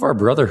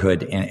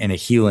brotherhood and a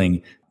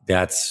healing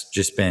that's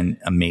just been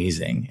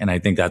amazing. And I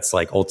think that's,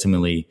 like,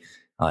 ultimately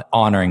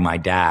honoring my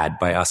dad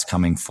by us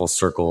coming full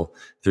circle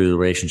through the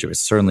relationship. It's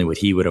certainly what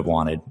he would have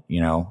wanted,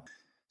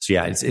 So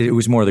yeah, it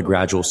was more the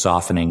gradual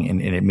softening,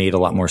 and it made a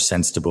lot more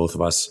sense to both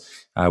of us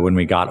when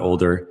we got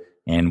older,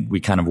 and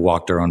we kind of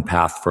walked our own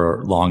path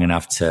for long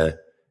enough to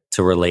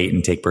relate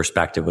and take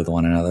perspective with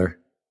one another.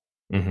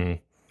 Mm-hmm.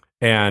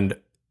 And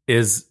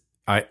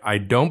I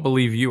don't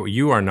believe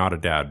you are not a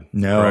dad.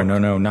 No, correct?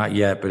 No, not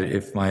yet. But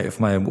if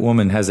my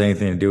woman has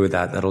anything to do with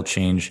that, that'll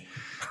change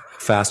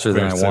faster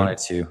than I want it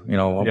to.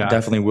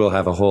 Definitely will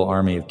have a whole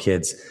army of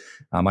kids.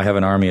 I have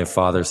an army of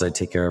fathers I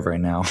take care of right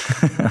now.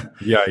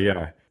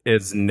 Yeah.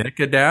 Is Nick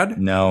a dad?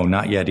 No,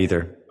 not yet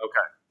either. Okay.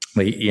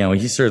 But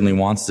he certainly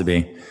wants to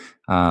be.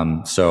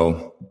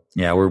 So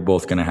yeah, we're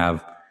both going to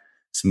have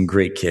some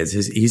great kids.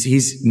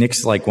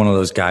 Nick's like one of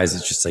those guys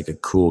that's just like a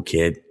cool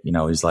kid.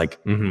 He's like,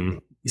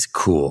 he's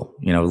cool,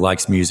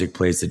 likes music,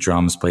 plays the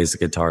drums, plays the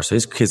guitar. So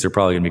his kids are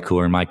probably going to be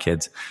cooler than my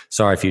kids.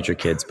 Sorry, future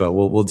kids, but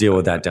we'll deal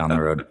with that down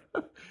the road.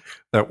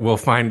 that we'll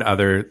find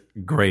other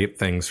great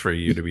things for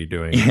you to be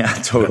doing. Yeah,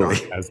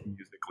 totally. As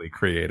musically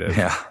creative.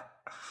 Yeah.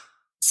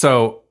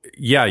 So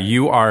yeah,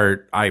 you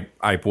are, I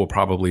will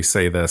probably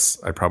say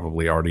this. I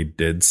probably already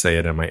did say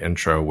it in my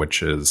intro,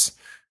 which is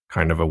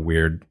kind of a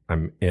weird,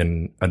 I'm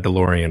in a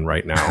DeLorean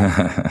right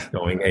now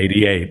going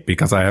 88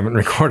 because I haven't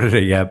recorded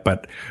it yet,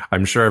 but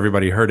I'm sure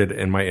everybody heard it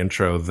in my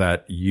intro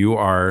that you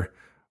are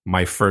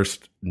my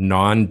first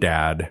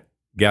non-dad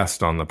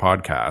guest on the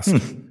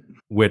podcast,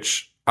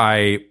 which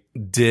I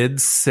did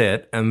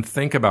sit and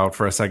think about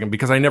for a second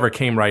because I never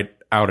came right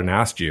out and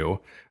asked you.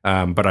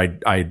 But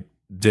I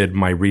did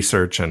my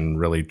research and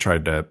really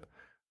tried to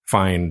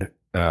find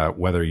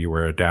whether you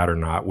were a dad or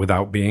not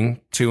without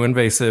being too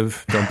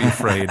invasive. Don't be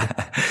afraid.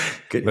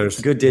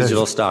 Good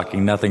digital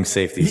stalking. Nothing's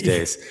safe these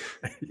days.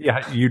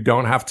 Yeah, you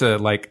don't have to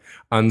like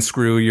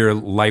unscrew your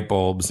light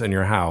bulbs in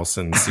your house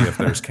and see if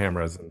there's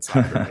cameras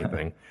inside or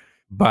anything.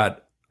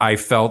 But I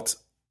felt,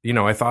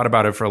 I thought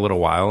about it for a little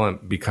while,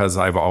 and because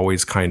I've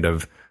always kind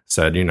of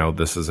said,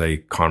 this is a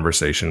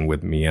conversation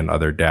with me and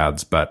other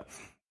dads, but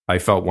I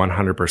felt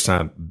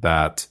 100%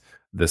 that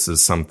this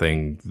is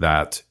something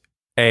that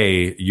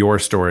your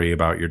story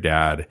about your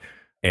dad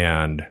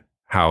and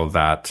how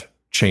that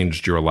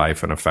changed your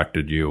life and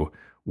affected you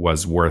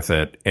was worth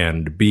it.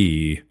 And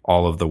B,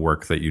 all of the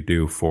work that you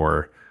do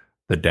for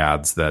the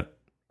dads that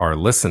are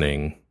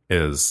listening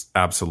is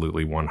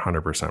absolutely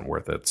 100%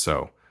 worth it.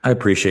 So I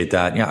appreciate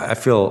that. Yeah, I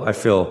feel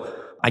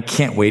I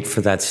can't wait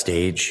for that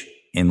stage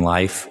in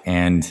life.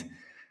 And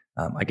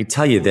I could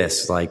tell you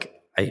this, like,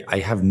 I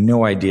have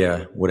no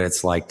idea what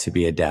it's like to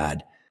be a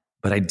dad,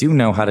 but I do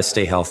know how to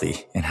stay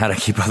healthy and how to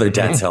keep other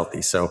dads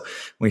healthy. So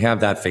we have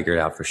that figured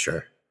out for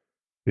sure.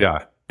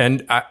 Yeah.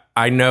 And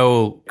I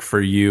know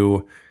for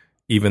you,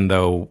 even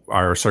though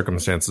our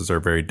circumstances are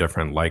very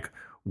different, like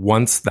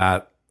once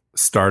that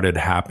started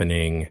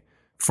happening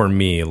for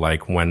me,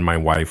 like when my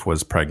wife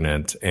was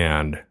pregnant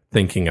and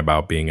thinking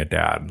about being a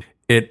dad,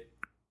 it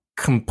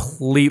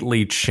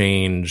completely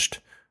changed.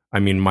 I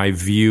mean, my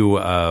view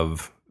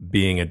of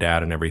being a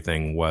dad and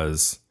everything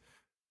was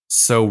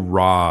so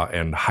raw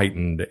and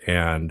heightened,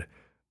 and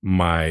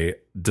my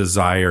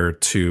desire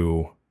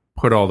to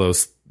put all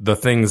the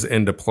things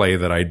into play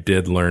that I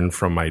did learn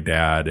from my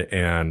dad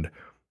and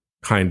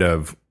kind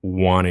of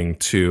wanting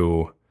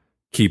to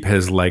keep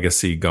his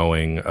legacy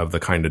going of the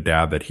kind of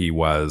dad that he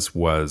was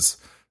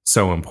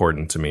so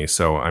important to me.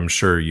 So I'm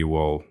sure you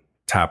will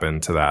tap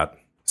into that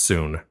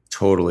soon.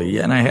 Totally.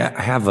 Yeah.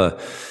 And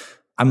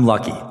I'm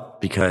lucky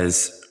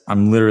because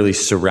I'm literally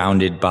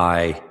surrounded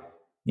by,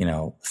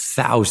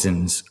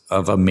 thousands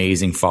of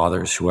amazing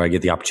fathers who I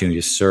get the opportunity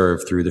to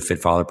serve through the Fit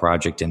Father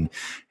Project and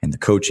the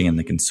coaching and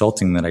the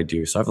consulting that I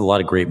do. So I have a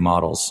lot of great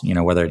models,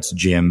 whether it's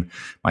Jim,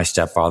 my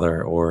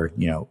stepfather, or,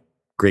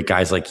 great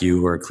guys like you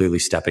who are clearly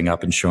stepping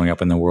up and showing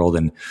up in the world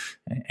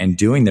and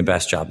doing the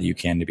best job that you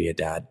can to be a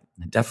dad.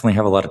 I definitely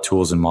have a lot of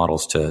tools and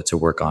models to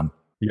work on.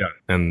 Yeah.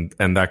 And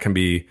that can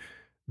be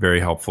very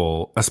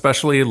helpful,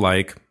 especially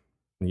like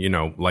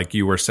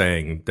you were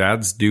saying,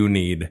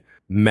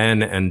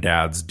 men and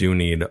dads do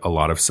need a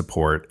lot of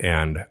support.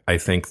 And I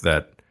think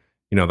that,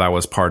 that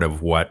was part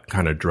of what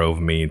kind of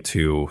drove me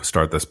to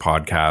start this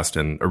podcast.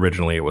 And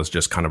originally it was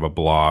just kind of a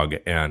blog,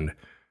 and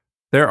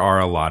there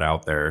are a lot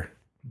out there.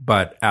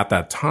 But at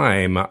that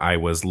time I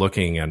was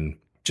looking and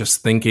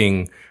just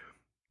thinking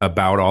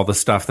about all the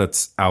stuff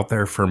that's out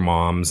there for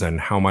moms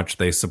and how much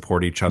they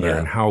support each other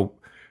and how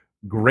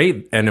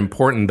great and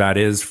important that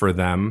is for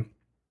them.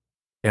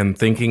 And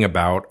thinking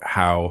about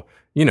how,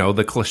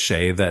 the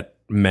cliche that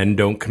men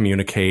don't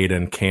communicate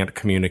and can't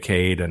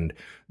communicate and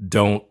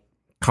don't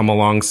come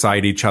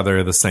alongside each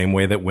other the same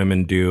way that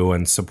women do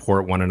and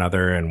support one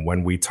another. And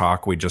when we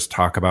talk, we just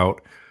talk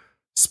about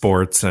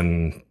sports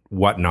and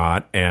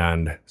whatnot.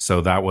 And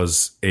so that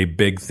was a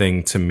big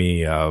thing to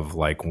me of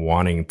like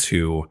wanting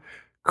to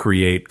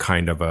create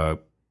kind of a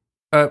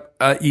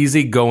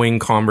easygoing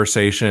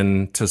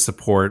conversation to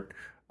support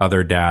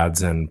other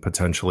dads and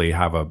potentially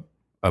have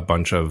a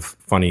bunch of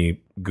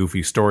funny,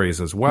 goofy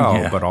stories as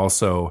well, but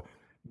also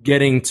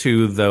getting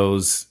to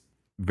those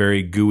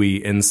very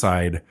gooey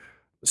inside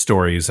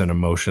stories and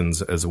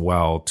emotions as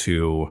well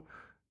to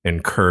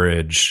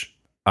encourage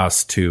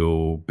us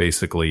to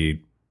basically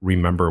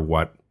remember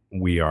what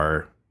we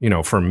are,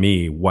 for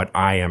me, what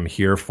I am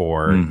here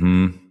for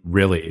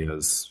really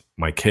is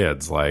my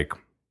kids. Like,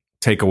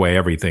 take away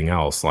everything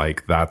else.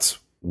 Like, that's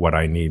what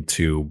I need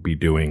to be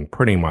doing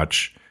pretty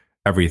much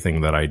everything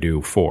that I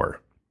do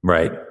for.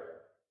 Right.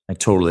 I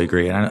totally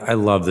agree. And I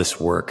love this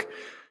work.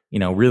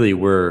 Really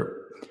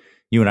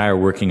you and I are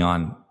working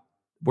on,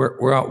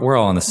 we're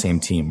all on the same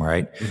team,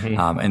 right?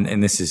 Mm-hmm.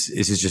 And this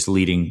is just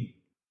leading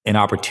an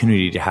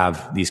opportunity to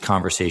have these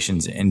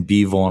conversations and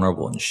be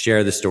vulnerable and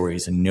share the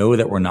stories and know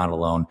that we're not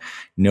alone,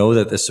 know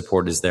that the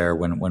support is there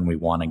when we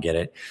want to get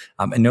it,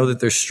 and know that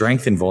there's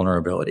strength in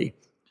vulnerability.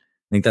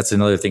 I think that's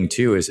another thing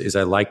too, is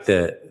I like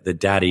the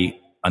daddy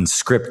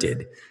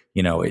unscripted.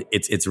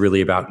 It's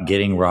really about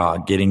getting raw,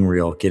 getting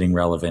real, getting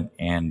relevant.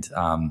 And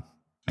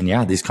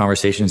yeah, these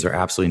conversations are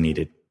absolutely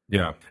needed.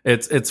 Yeah.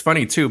 It's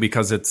funny too,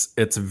 because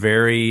it's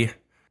very,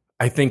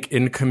 I think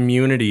in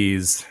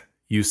communities,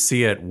 you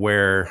see it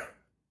where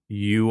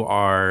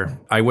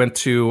I went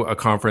to a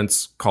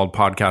conference called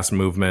Podcast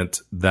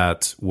Movement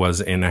that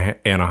was in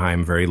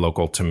Anaheim, very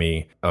local to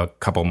me, a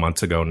couple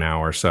months ago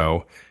now or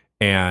so.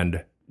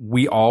 And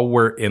we all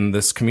were in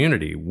this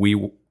community.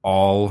 We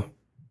all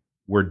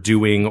were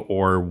doing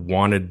or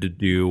wanted to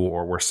do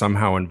or were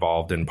somehow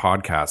involved in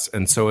podcasts.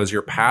 And so as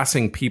you're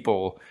passing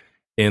people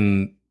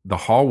in the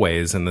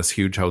hallways in this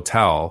huge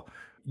hotel,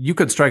 you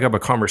could strike up a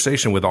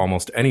conversation with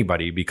almost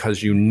anybody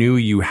because you knew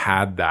you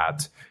had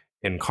that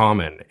in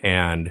common.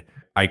 And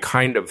I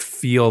kind of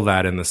feel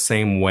that in the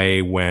same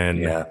way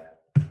when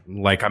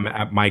like I'm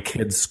at my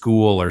kid's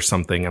school or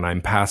something and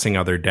I'm passing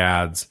other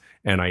dads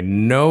and I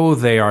know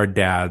they are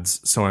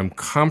dads. So I'm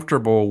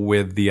comfortable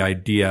with the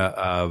idea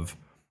of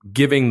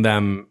giving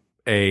them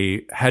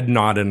a head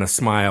nod and a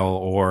smile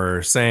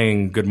or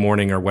saying good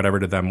morning or whatever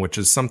to them, which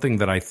is something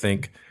that I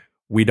think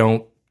we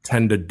don't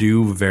tend to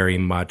do very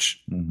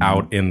much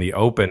out in the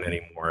open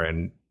anymore.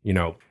 And, you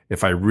know,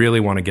 if I really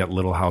want to get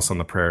Little House on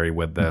the Prairie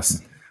with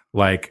this,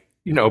 like,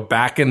 you know,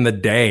 back in the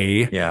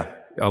day,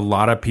 a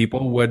lot of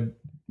people would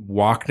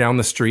walk down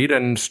the street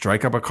and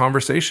strike up a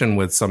conversation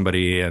with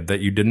somebody that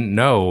you didn't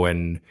know.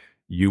 And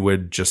you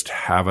would just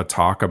have a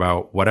talk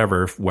about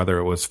whatever, whether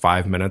it was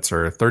 5 minutes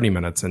or 30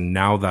 minutes. And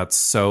now that's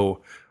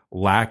so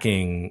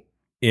lacking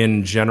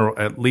in general,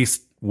 at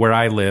least where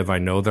I live. I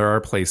know there are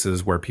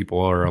places where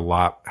people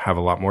have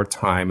a lot more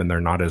time and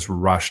they're not as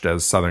rushed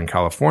as Southern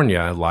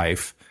California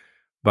life,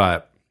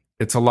 but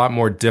it's a lot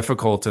more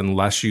difficult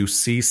unless you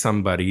see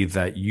somebody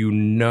that you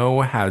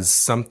know has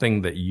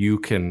something that you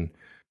can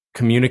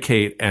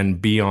communicate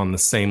and be on the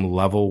same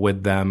level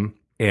with them.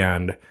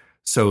 And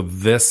so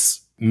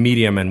this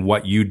medium and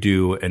what you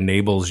do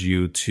enables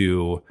you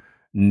to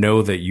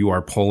know that you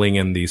are pulling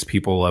in these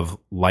people of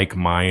like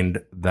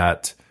mind,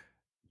 that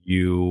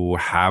you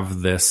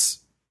have this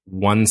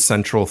one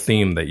central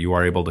theme that you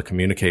are able to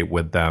communicate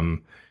with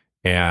them.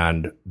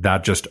 And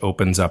that just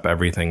opens up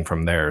everything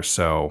from there.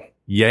 So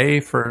yay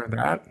for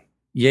that.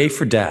 Yay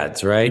for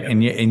dads, right?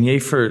 And yay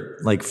for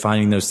like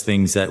finding those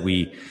things that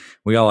we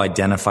all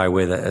identify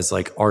with as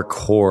like our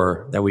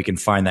core, that we can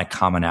find that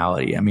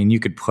commonality. I mean, you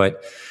could put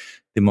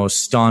the most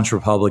staunch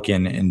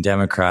Republican and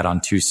Democrat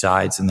on two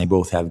sides and they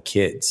both have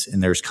kids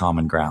and there's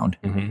common ground.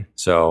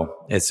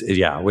 So it's,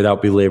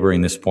 without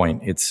belaboring this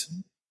point, it's,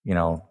 you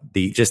know,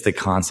 the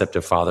concept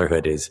of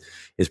fatherhood is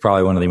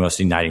probably one of the most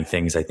uniting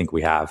things I think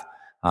we have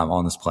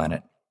on this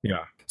planet.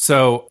 Yeah.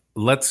 So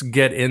let's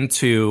get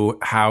into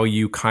how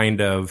you kind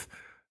of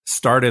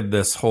started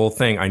this whole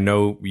thing. I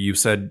know you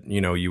said, you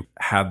know, you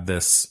had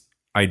this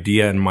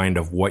idea in mind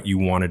of what you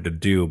wanted to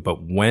do,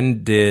 but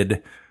when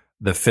did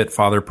the Fit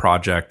Father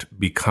Project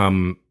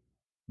become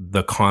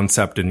the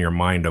concept in your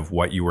mind of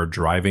what you were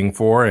driving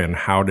for, and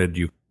how did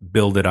you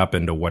build it up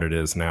into what it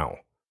is now?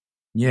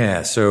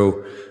 Yeah.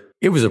 So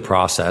it was a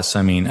process.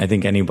 I mean, I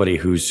think anybody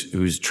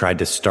who's tried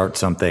to start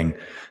something,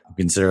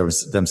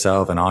 considers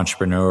themselves an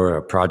entrepreneur or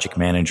a project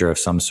manager of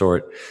some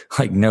sort,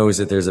 like knows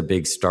that there's a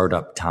big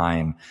startup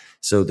time.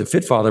 So the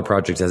Fit Father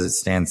Project, as it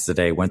stands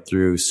today, went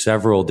through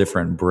several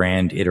different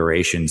brand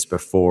iterations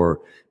before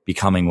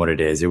becoming what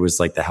it is. It was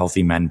like the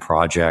Healthy Men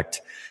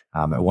Project.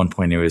 At one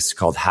point it was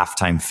called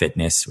Halftime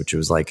Fitness, which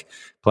was like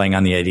playing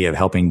on the idea of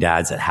helping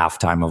dads at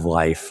halftime of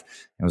life.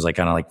 It was like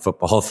kind of like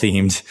football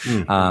themed.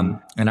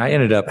 And I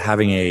ended up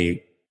finding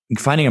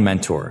a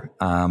mentor,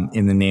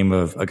 in the name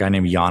of a guy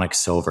named Yannick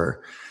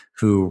Silver,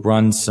 who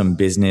runs some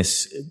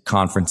business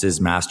conferences,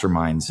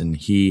 masterminds. And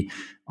he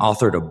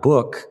authored a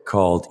book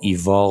called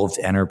Evolved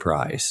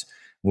Enterprise,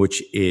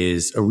 which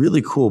is a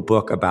really cool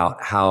book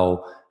about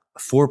how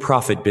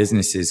for-profit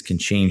businesses can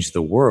change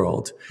the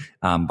world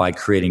by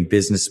creating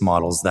business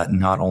models that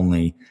not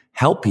only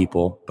help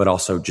people, but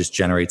also just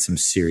generate some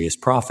serious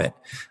profit.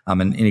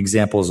 And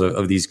examples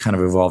of these kind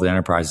of evolved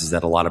enterprises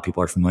that a lot of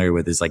people are familiar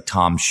with is like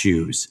Tom's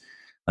Shoes,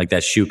 like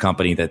that shoe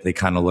company that they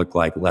kind of look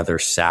like leather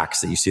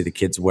sacks that you see the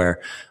kids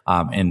wear.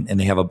 And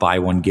they have a buy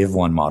one, give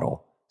one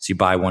model. So you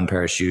buy one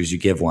pair of shoes, you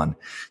give one.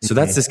 So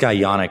that's this guy,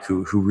 Yannick,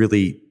 who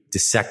really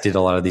dissected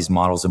a lot of these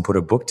models and put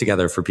a book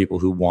together for people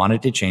who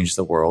wanted to change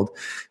the world,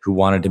 who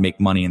wanted to make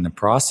money in the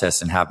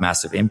process and have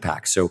massive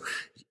impact. So,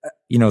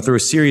 you know, through a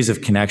series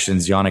of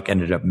connections, Yannick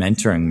ended up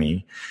mentoring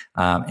me.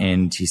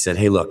 And he said,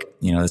 hey, look,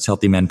 you know, this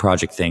Healthy Men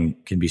Project thing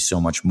can be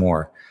so much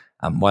more.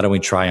 Why don't we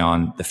try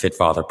on the Fit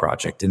Father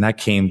Project? And that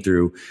came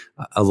through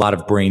a lot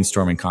of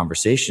brainstorming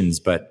conversations.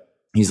 But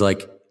he's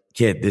like,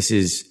 kid, this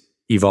is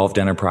evolved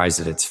enterprise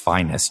at its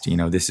finest. You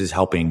know, this is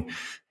helping,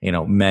 you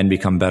know, men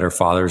become better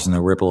fathers, and the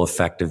ripple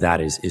effect of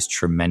that is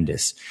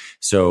tremendous.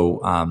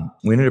 So,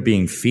 we ended up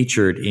being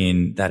featured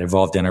in that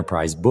Evolved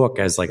Enterprise book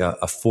as like a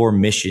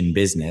 4-mission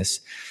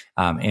business.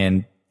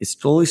 And it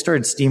slowly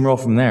started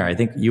steamroll from there. I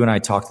think you and I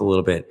talked a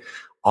little bit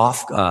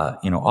off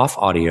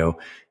audio.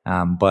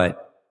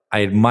 But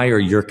I admire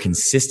your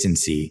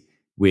consistency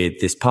with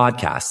this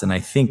podcast. And I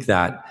think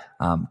that,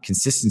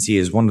 consistency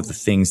is one of the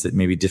things that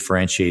maybe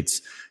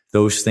differentiates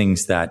those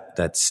things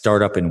that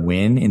start up and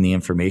win in the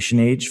information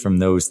age from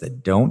those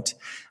that don't,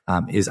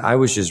 is I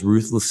was just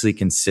ruthlessly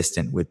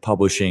consistent with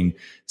publishing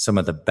some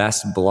of the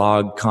best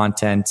blog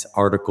content,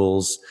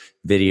 articles,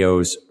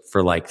 videos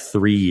for like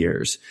 3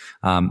 years.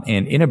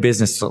 And in a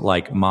business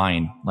like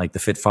mine, like the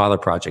Fit Father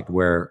Project,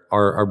 where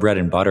our bread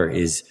and butter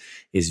is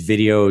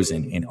videos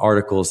and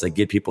articles that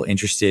get people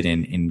interested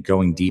in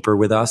going deeper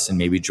with us and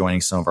maybe joining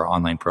some of our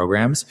online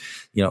programs.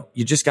 You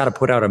just got to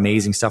put out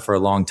amazing stuff for a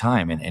long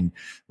time. And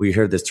we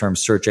heard this term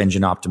search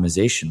engine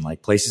optimization,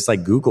 like places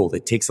like Google,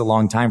 it takes a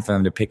long time for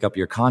them to pick up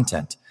your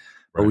content.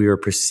 Right. But we were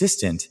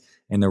persistent.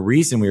 And the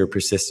reason we were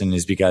persistent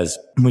is because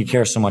we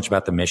care so much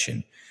about the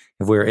mission.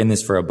 If we were in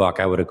this for a buck,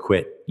 I would have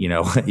quit,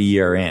 a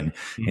year in.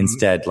 Mm-hmm.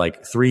 Instead,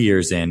 like 3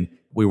 years in,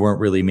 we weren't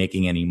really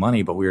making any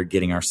money, but we were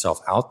getting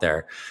ourselves out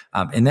there.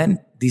 And then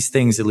these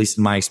things, at least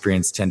in my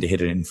experience, tend to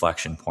hit an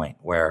inflection point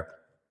where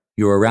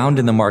you're around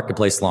in the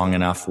marketplace long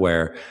enough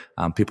where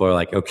people are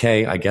like,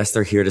 okay, I guess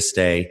they're here to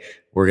stay.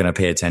 We're going to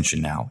pay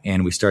attention now.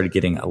 And we started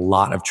getting a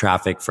lot of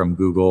traffic from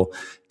Google,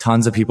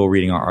 tons of people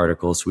reading our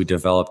articles. We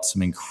developed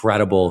some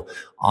incredible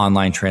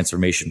online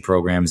transformation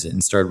programs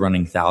and started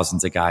running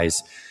thousands of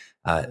guys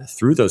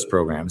through those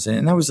programs.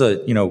 And that was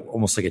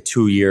almost like a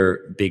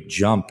 2-year big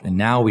jump. And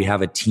now we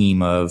have a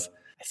team of,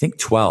 I think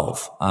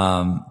 12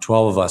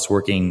 of us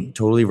working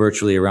totally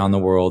virtually around the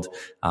world,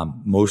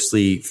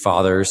 mostly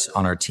fathers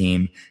on our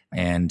team.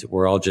 And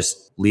we're all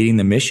just leading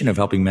the mission of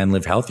helping men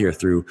live healthier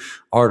through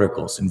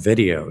articles and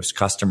videos,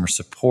 customer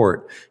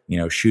support,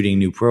 shooting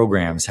new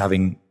programs,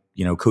 having,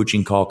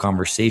 coaching call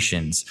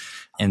conversations.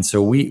 And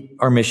so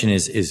our mission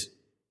is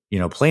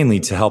plainly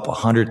to help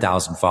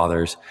 100,000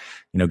 fathers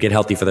get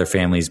healthy for their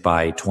families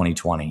by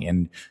 2020.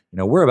 And,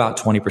 we're about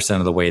 20%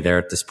 of the way there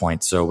at this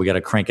point. So we got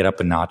to crank it up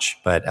a notch.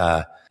 But,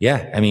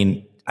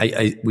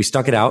 we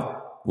stuck it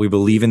out. We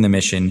believe in the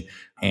mission.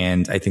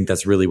 And I think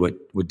that's really what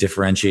would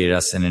differentiate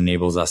us and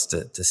enables us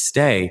to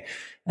stay.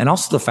 And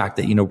also the fact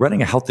that,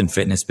 running a health and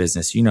fitness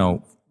business,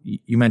 you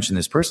mentioned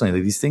this personally,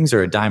 like these things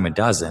are a dime a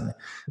dozen.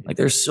 Like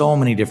there's so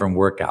many different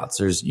workouts.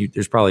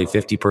 There's probably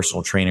 50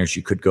 personal trainers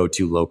you could go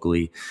to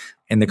locally.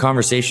 And the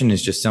conversation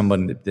is just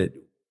someone that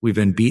we've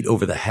been beat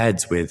over the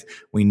heads with.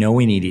 We know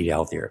we need to eat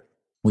healthier.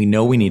 We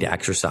know we need to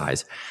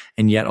exercise.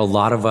 And yet a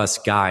lot of us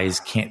guys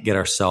can't get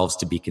ourselves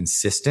to be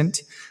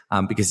consistent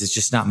because it's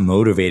just not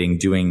motivating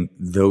doing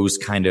those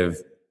kind of,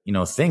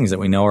 things that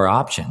we know are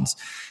options.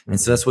 And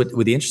so that's what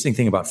the interesting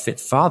thing about Fit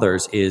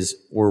Fathers is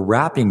we're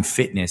wrapping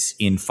fitness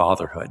in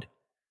fatherhood.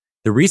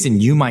 The reason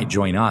you might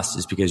join us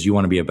is because you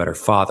want to be a better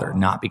father,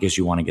 not because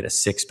you want to get a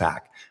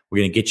 6-pack.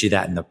 We're going to get you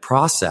that in the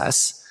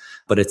process,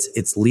 but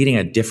it's leading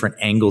a different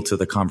angle to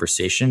the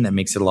conversation that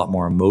makes it a lot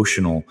more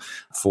emotional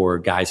for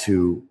guys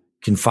who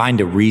can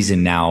find a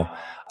reason now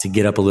to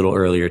get up a little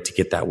earlier to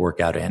get that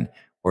workout in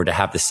or to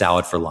have the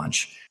salad for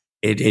lunch.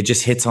 It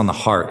just hits on the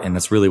heart. And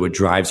that's really what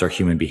drives our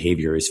human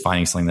behavior is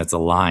finding something that's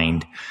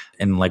aligned.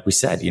 And like we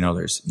said,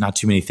 there's not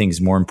too many things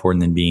more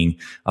important than being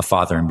a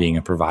father and being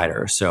a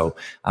provider. So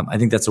I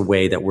think that's a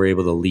way that we're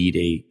able to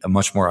lead a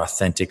much more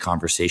authentic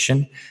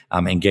conversation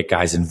and get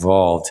guys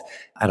involved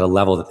at a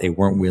level that they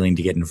weren't willing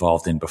to get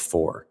involved in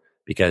before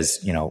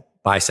because,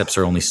 biceps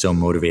are only so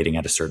motivating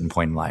at a certain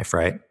point in life,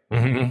 right?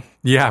 Mm-hmm.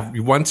 Yeah.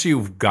 Once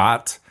you've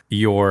got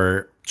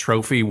your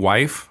trophy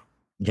wife,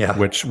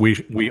 which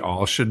we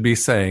all should be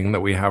saying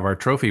that we have our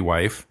trophy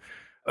wife.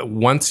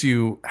 Once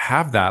you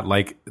have that,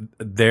 like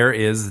there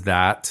is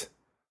that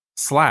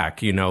slack,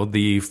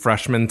 the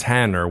freshman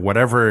 10 or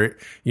whatever,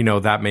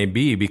 that may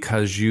be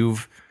because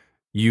you've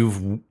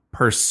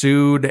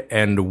pursued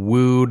and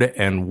wooed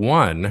and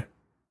won.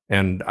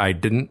 And I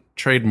didn't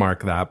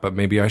trademark that, but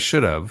maybe I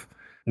should have.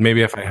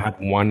 Maybe if I had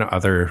one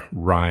other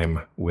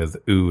rhyme with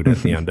ood at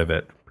the end of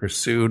it.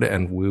 Pursued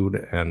and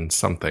wooed and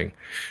something.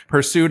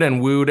 Pursued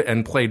and wooed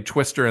and played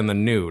Twister in the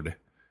Nude.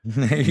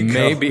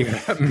 Maybe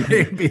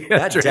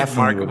that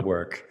definitely would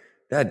work.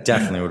 That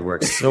definitely would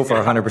work. So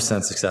far,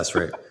 100% success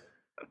rate.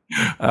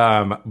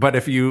 But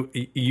if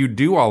you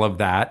do all of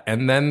that,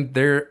 and then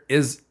there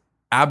is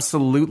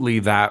absolutely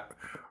that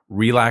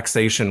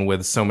relaxation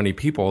with so many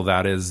people,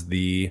 that is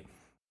the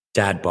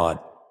dad bod.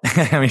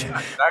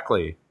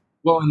 Exactly.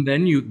 Well, and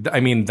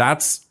then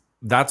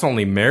that's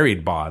only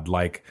married bod.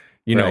 Like,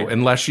 right.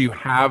 unless you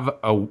have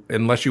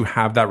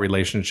that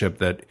relationship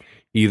that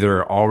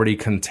either already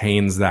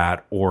contains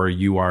that or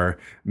you are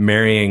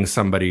marrying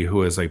somebody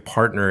who is a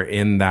partner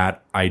in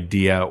that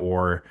idea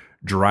or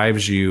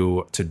drives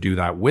you to do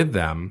that with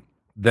them,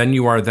 then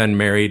you are then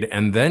married.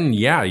 And then,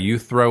 you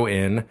throw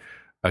in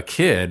a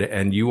kid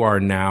and you are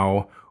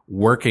now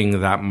working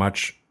that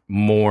much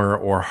more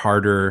or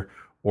harder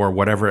or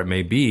whatever it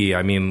may be.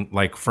 I mean,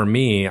 like for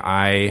me,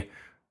 I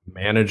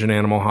manage an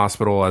animal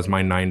hospital as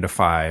my 9 to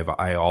 5.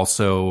 I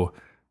also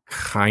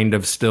kind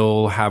of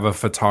still have a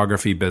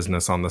photography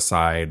business on the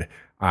side.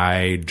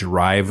 I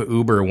drive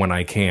Uber when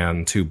I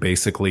can to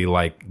basically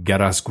like get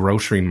us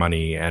grocery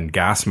money and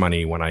gas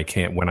money when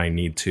I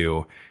need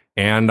to.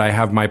 And I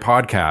have my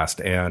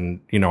podcast and,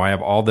 I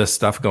have all this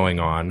stuff going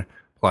on.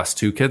 plus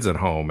 2 kids at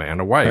home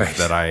and a wife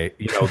Right.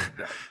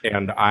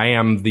 and I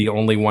am the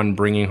only one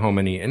bringing home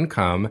any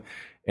income.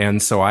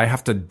 And so I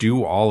have to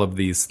do all of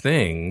these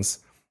things,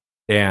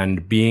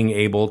 and being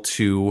able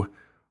to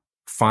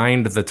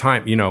find the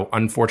time,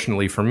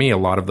 unfortunately for me, a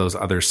lot of those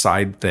other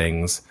side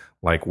things,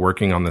 like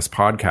working on this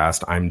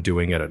podcast, I'm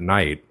doing it at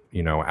night,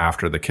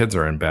 after the kids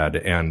are in bed.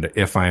 And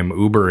if I'm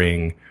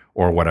Ubering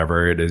or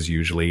whatever, it is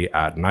usually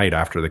at night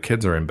after the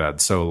kids are in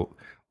bed. So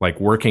like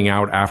working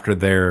out after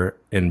they're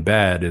in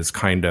bed is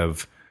kind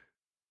of,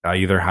 I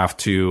either have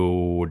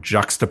to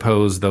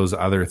juxtapose those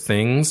other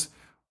things,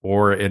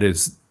 or it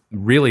is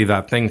really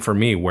that thing for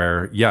me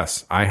where,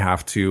 yes, I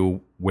have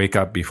to wake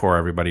up before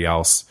everybody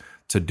else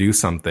to do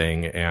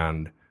something.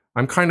 And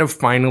I'm kind of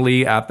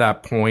finally at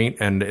that point,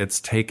 and it's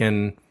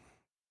taken,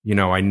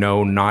 I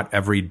know not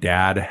every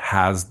dad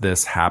has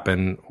this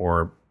happen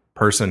or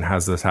person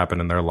has this happen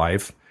in their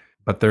life,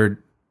 but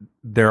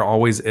there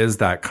always is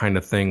that kind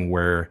of thing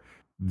where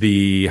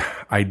the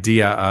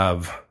idea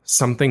of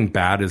something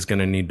bad is going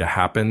to need to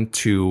happen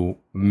to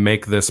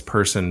make this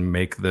person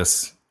make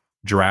this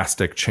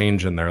drastic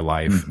change in their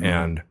life. Mm-hmm.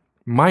 And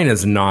mine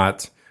is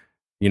not,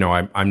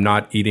 I'm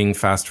not eating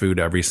fast food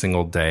every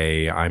single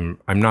day. I'm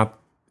not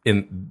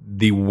in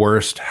the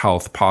worst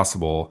health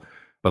possible,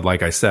 but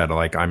like I said,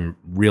 like I'm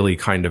really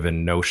kind of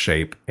in no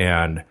shape.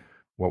 And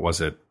what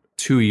was it?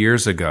 2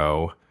 years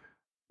ago,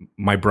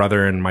 my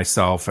brother and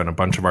myself and a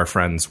bunch of our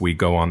friends, we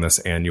go on this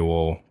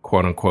annual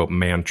quote unquote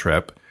man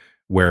trip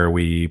where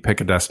we pick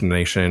a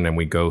destination and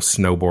we go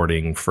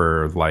snowboarding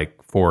for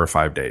like 4 or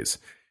 5 days.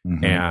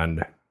 Mm-hmm.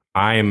 And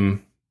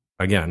I'm,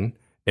 again,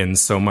 in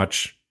so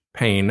much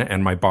pain,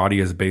 and my body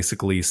is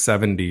basically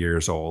 70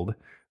 years old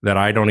that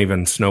I don't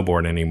even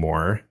snowboard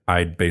anymore.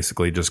 I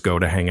basically just go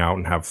to hang out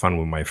and have fun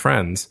with my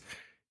friends.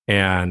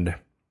 And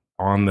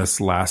on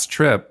this last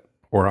trip,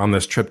 or on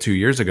this trip 2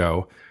 years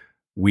ago,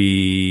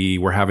 we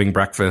were having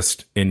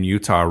breakfast in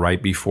Utah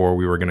right before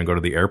we were going to go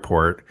to the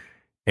airport.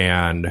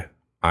 And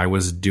I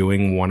was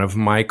doing one of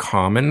my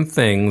common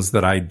things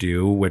that I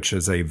do, which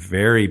is a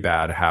very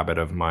bad habit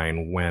of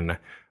mine. When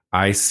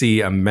I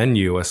see a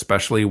menu,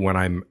 especially when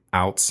I'm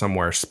out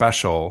somewhere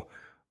special,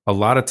 a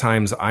lot of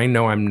times I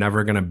know I'm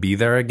never going to be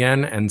there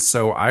again. And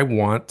so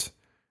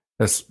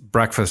this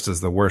breakfast is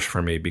the worst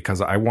for me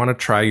because I want to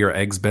try your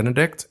Eggs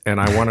Benedict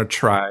and I want to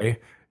try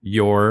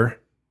your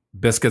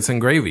biscuits and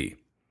gravy.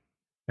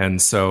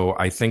 And so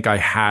I think I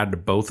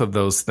had both of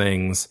those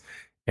things,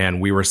 and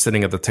we were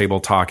sitting at the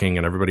table talking,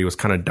 and everybody was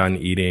kind of done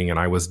eating and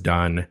I was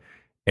done,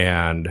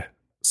 and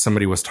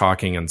somebody was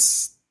talking, and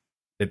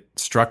it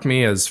struck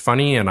me as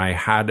funny, and I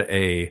had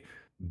a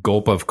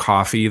gulp of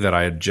coffee that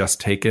I had just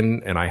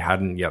taken and I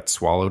hadn't yet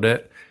swallowed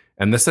it.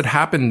 And this had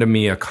happened to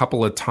me a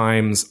couple of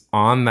times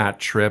on that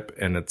trip,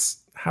 and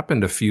it's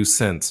happened a few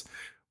since,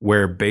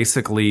 where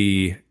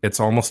basically it's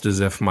almost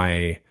as if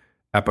my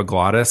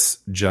epiglottis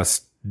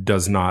just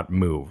does not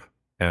move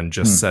and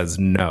just says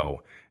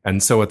no.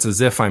 And so it's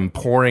as if I'm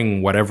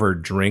pouring whatever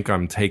drink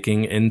I'm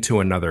taking into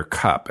another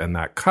cup, and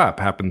that cup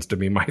happens to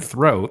be my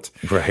throat.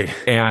 Right.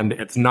 And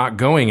it's not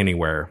going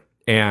anywhere.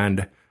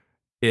 And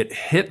it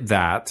hit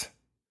that,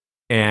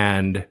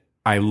 and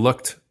I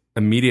looked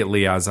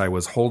immediately as I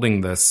was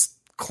holding this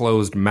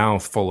closed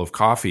mouth full of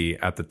coffee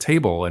at the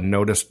table and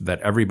noticed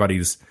that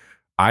everybody's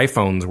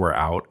iPhones were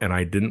out, and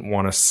I didn't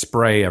want to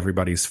spray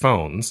everybody's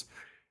phones.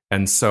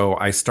 And so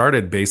I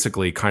started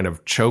basically kind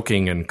of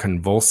choking and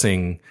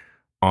convulsing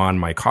on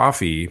my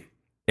coffee.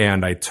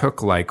 And I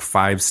took like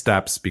 5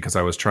 steps because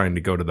I was trying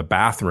to go to the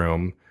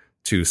bathroom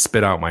to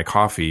spit out my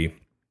coffee.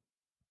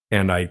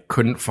 And I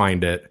couldn't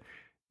find it.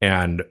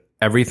 And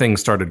everything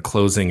started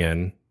closing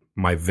in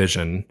my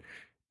vision.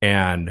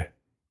 And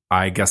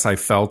I guess I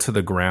fell to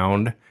the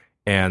ground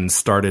and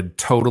started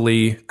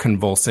totally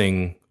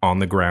convulsing on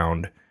the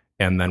ground,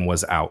 and then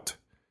was out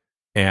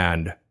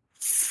and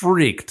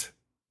freaked.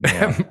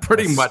 Yeah,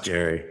 pretty much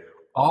scary.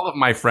 All of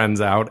my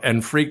friends out,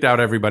 and freaked out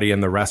everybody in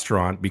the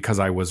restaurant because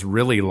I was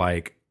really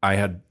like, I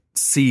had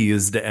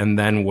seized and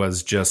then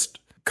was just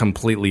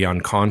completely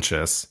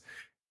unconscious.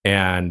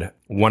 And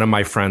one of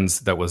my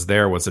friends that was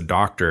there was a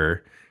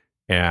doctor,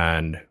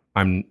 and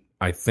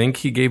I think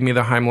he gave me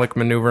the Heimlich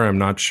maneuver. I'm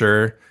not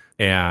sure.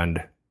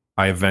 And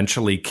I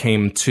eventually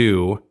came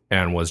to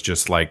and was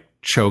just like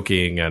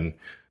choking, and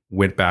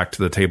went back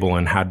to the table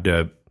and had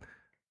to,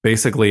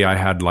 basically, I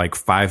had like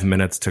 5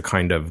 minutes to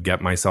kind of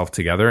get myself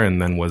together,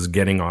 and then was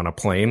getting on a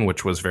plane,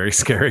 which was very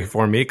scary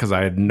for me because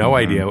I had no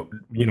idea,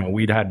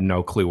 we'd had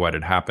no clue what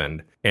had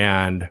happened.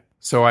 And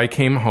so I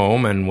came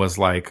home and was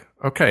like,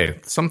 okay,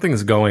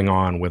 something's going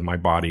on with my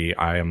body.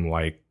 I'm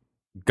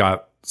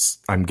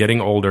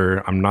getting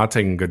older. I'm not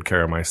taking good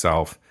care of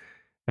myself.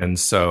 And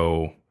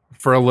so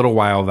for a little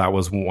while, that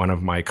was one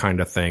of my kind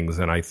of things.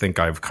 And I think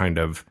I've kind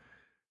of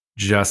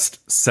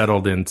just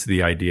settled into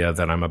the idea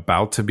that I'm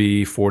about to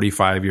be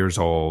 45 years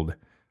old.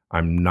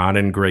 I'm not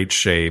in great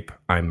shape.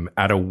 I'm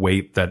at a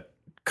weight that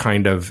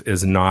kind of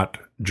is not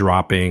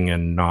dropping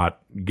and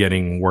not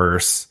getting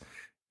worse.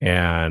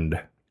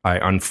 And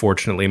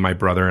unfortunately, my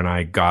brother and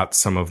I got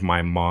some of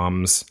my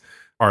mom's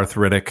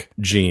arthritic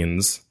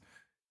genes.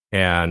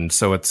 And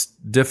so it's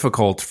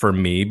difficult for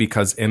me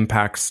because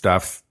impact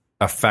stuff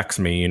affects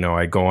me.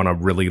 I go on a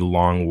really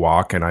long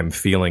walk and I'm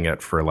feeling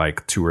it for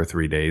like 2 or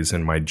 3 days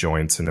in my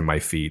joints and in my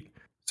feet.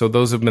 So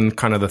those have been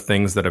kind of the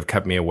things that have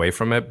kept me away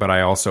from it. But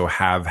I also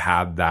have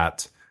had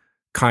that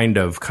kind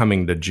of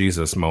coming to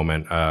Jesus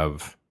moment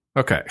of,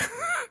 okay,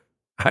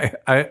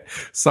 I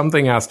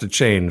something has to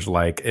change.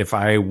 Like if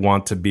I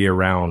want to be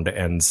around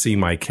and see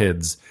my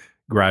kids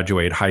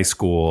graduate high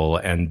school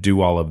and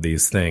do all of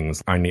these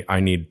things, I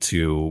need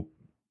to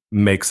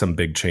make some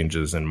big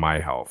changes in my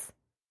health.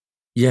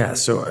 Yeah.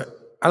 So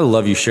I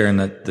love you sharing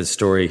the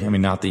story. I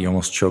mean, not that you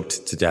almost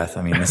choked to death.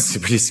 I mean, that's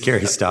pretty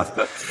scary stuff.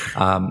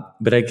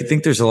 But I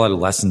think there's a lot of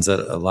lessons that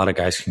a lot of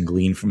guys can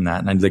glean from that.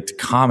 And I'd like to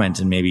comment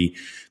and maybe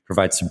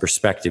provide some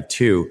perspective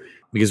too,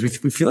 because we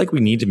feel like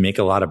we need to make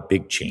a lot of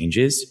big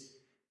changes.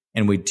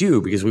 And we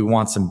do because we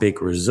want some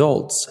big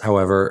results.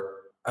 However,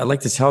 I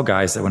like to tell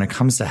guys that when it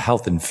comes to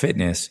health and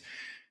fitness,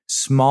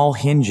 small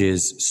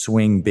hinges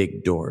swing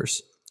big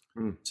doors.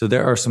 So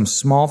there are some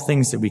small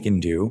things that we can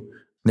do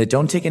that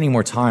don't take any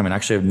more time and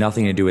actually have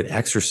nothing to do with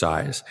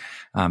exercise,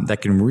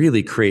 that can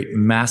really create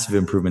massive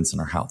improvements in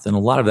our health. And a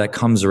lot of that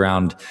comes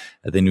around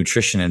the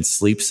nutrition and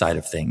sleep side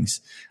of things.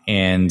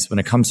 And when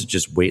it comes to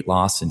just weight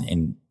loss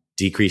and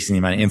decreasing the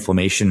amount of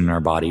inflammation in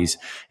our bodies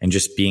and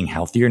just being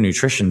healthier,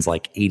 nutrition's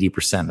like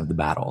 80% of the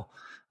battle.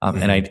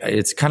 And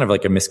it's kind of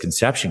like a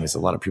misconception because a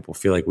lot of people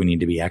feel like we need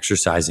to be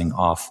exercising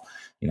off,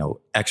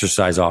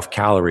 exercise off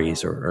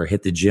calories or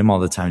hit the gym all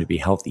the time to be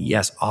healthy.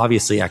 Yes,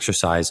 obviously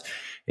exercise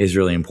is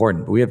really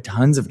important, but we have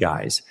tons of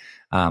guys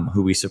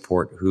who we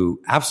support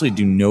who absolutely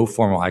do no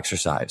formal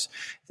exercise.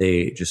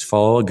 They just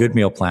follow a good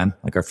meal plan,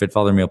 like our Fit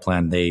Father meal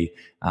plan. They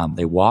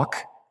walk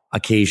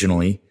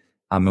occasionally.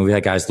 And we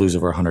had guys lose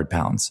over 100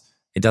 pounds.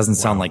 It doesn't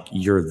sound like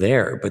you're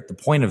there, but the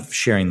point of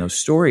sharing those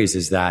stories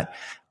is that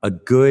a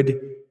good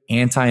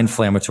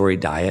anti-inflammatory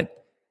diet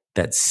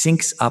that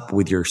syncs up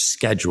with your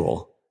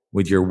schedule,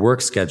 with your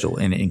work schedule,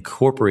 and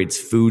incorporates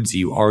foods that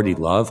you already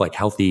love, like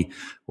healthy,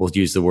 we'll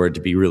use the word to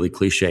be really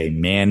cliche,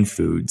 man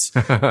foods,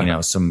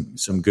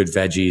 some good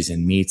veggies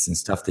and meats and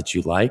stuff that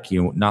you like,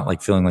 not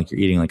like feeling like you're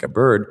eating like a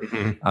bird,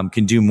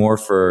 can do more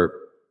for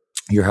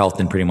your health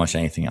than pretty much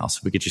anything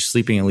else. We get you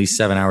sleeping at least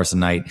 7 hours a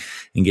night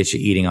and get you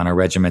eating on a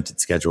regimented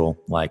schedule.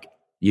 Like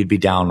you'd be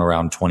down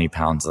around 20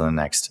 pounds in the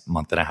next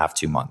month and a half,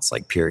 2 months,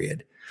 like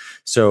period.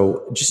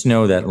 So just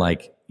know that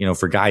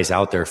for guys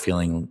out there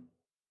feeling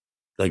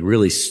like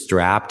really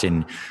strapped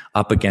and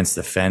up against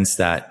the fence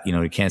that,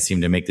 you can't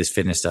seem to make this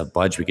fitness stuff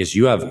budge because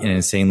you have an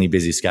insanely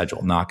busy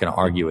schedule. Not going to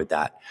argue with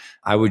that.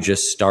 I would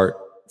just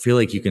feel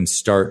like you can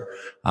start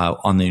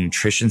on the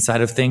nutrition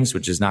side of things,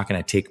 which is not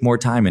going to take more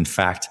time. In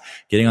fact,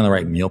 getting on the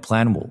right meal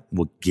plan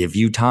will give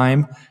you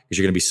time because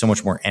you're going to be so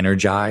much more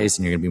energized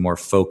and you're going to be more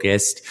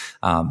focused.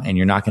 And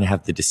you're not going to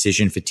have the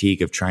decision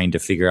fatigue of trying to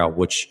figure out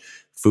which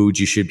foods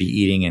you should be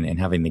eating and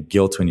having the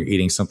guilt when you're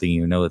eating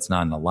something that's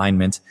not in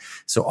alignment.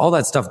 So all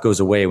that stuff goes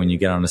away when you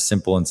get on a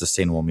simple and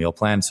sustainable meal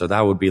plan. So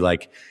that would be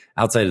like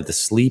outside of the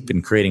sleep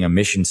and creating a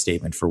mission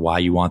statement for why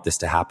you want this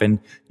to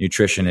happen.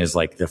 Nutrition is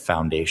like the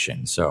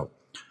foundation. So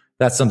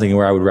that's something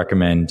where I would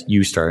recommend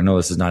you start. I know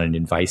this is not an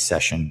advice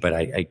session, but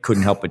I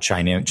couldn't help but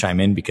chime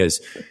in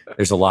because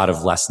there's a lot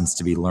of lessons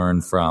to be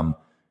learned from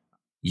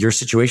your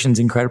situation's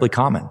incredibly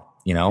common,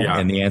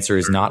 and the answer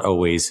is not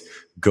always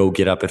go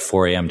get up at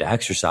 4 a.m. to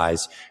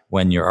exercise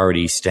when you're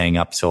already staying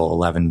up till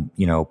 11,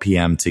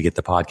 p.m. to get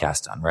the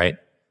podcast done. Right.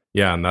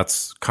 Yeah. And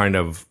that's kind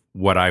of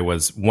one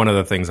of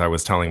the things I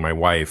was telling my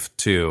wife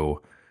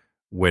too,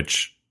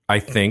 which I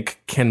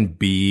think can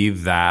be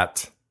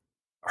that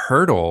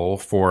hurdle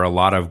for a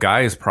lot of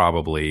guys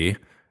probably,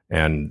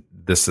 and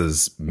this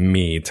is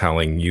me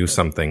telling you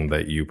something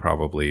that you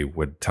probably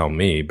would tell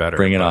me better.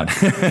 Bring it on.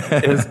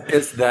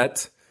 is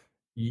that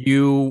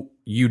you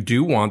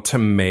do want to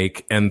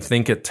make and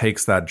think it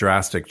takes that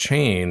drastic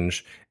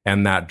change,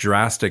 and that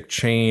drastic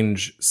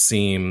change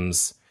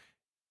seems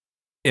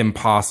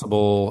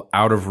impossible,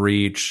 out of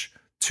reach,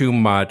 too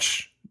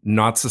much,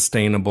 not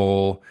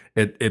sustainable.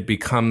 It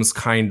becomes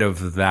kind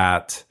of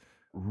that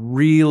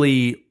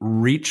really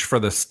reach for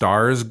the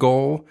stars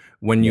goal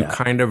when you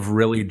kind of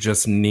really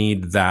just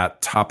need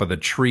that top of the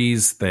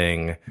trees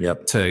thing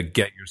to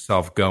get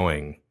yourself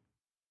going.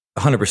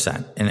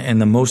 100%.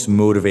 And the most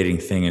motivating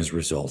thing is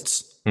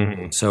results.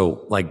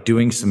 So like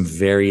doing some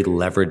very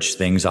leveraged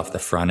things off the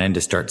front end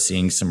to start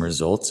seeing some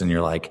results. And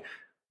you're like,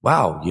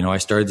 wow, I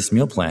started this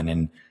meal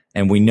plan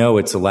and we know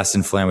it's a less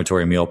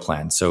inflammatory meal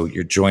plan. So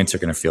your joints are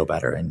going to feel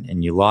better.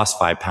 And you lost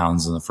 5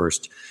 pounds in the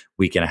first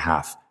week and a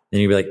half. Then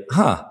you'll be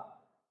like,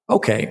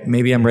 okay,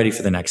 maybe I'm ready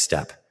for the next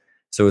step.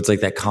 So it's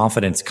like that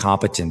confidence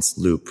competence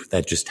loop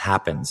that just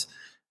happens.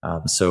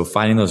 So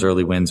finding those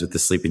early wins with the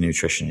sleep and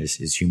nutrition is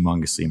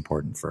humongously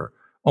important for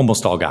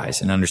almost all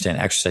guys. And understand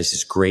exercise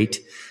is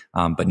great,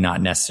 but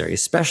not necessary,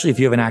 especially if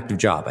you have an active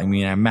job. I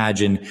mean, I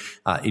imagine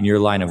in your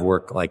line of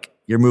work, like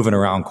you're moving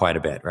around quite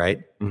a bit, right?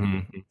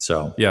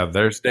 So yeah,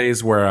 there's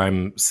days where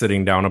I'm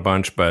sitting down a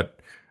bunch, but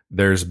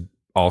there's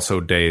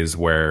also days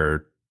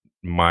where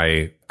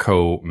my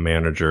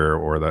co-manager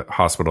or the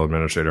hospital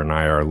administrator and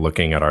I are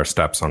looking at our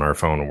steps on our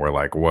phone and we're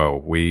like,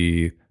 whoa,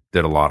 we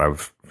did a lot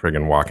of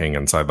friggin' walking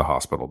inside the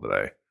hospital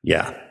today.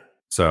 Yeah.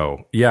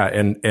 So yeah,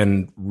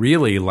 and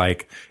really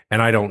like,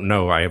 and I don't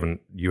know,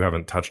 you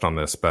haven't touched on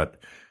this, but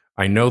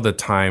I know the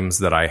times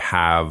that I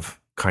have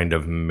kind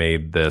of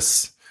made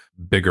this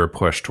bigger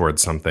push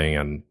towards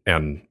something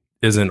and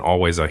isn't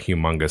always a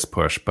humongous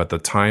push, but the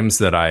times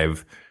that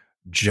I've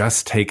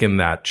just taken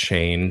that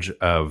change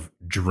of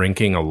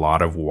drinking a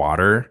lot of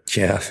water,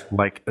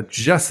 like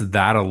just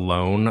that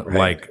alone,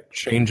 like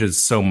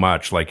changes so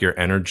much. Like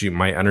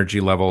my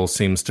energy level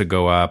seems to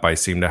go up. I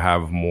seem to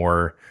have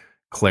more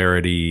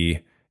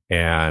clarity,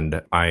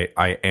 and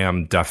I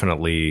am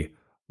definitely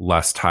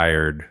less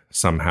tired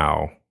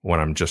somehow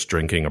when I'm just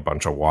drinking a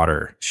bunch of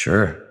water.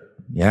 Sure.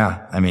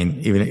 Yeah. I mean,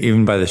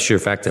 even by the sheer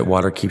fact that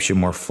water keeps you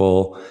more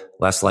full,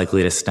 less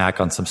likely to snack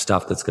on some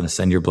stuff that's going to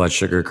send your blood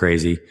sugar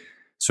crazy.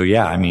 So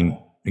yeah, I mean,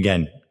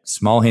 again,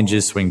 small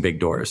hinges swing big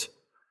doors.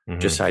 Mm-hmm.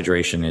 Just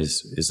hydration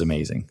is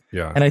amazing.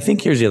 Yeah. And I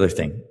think here's the other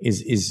thing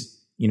is,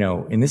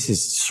 and this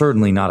is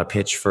certainly not a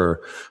pitch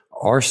for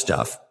our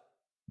stuff,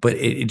 but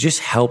it just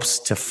helps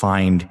to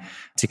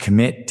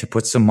commit, to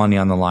put some money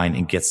on the line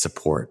and get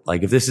support.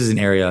 Like if this is an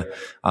area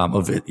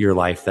of your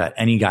life that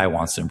any guy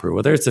wants to improve,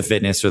 whether it's the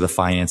fitness or the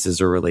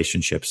finances or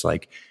relationships,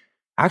 like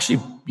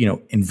actually,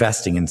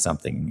 investing in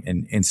something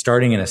and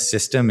starting in a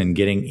system and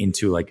getting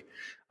into like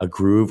a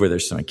groove where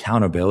there's some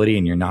accountability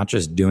and you're not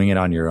just doing it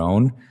on your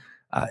own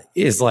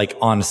is like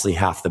honestly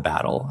half the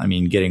battle. I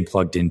mean, getting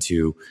plugged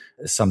into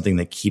something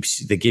that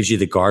gives you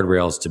the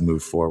guardrails to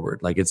move forward.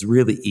 Like it's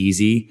really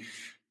easy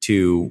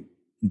to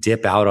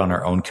dip out on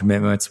our own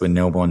commitments when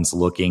no one's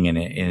looking and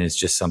it's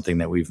just something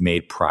that we've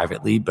made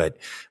privately. But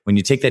when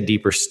you take that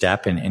deeper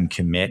step and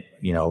commit,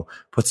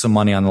 put some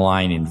money on the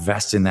line,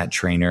 invest in that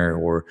trainer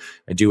or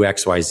do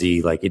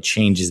XYZ, like it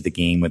changes the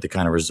game with the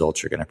kind of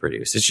results you're going to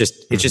produce. It's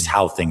just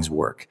how things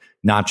work,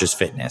 not just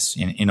fitness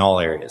in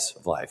all areas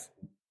of life.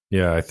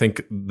 Yeah. I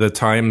think the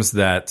times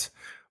that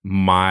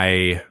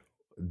my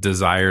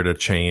desire to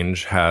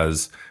change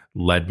has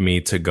led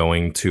me to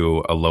going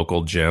to a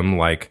local gym,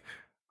 like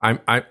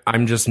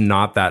I'm just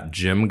not that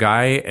gym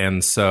guy.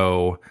 And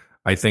so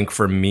I think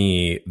for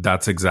me,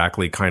 that's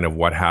exactly kind of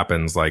what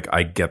happens. Like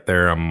I get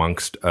there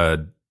amongst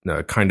a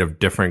kind of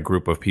different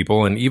group of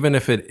people. And even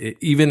if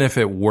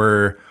it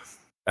were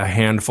a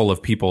handful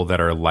of people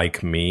that are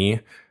like me,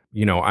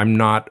 I'm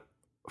not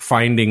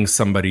finding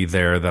somebody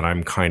there that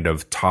I'm kind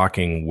of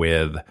talking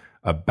with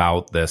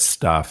about this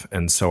stuff.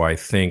 And so I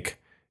think,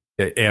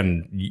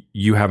 and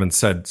you haven't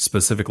said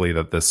specifically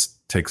that this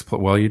takes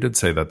place. Well, you did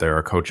say that there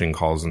are coaching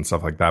calls and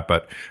stuff like that,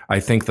 but I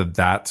think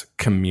that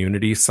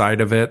community side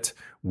of it,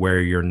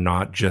 where you're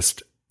not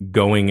just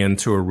going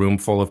into a room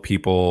full of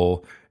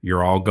people,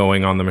 you're all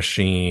going on the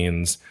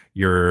machines,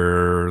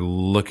 you're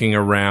looking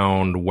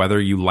around, whether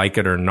you like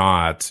it or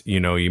not,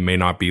 you may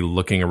not be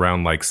looking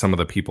around like some of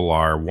the people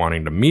are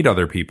wanting to meet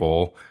other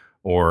people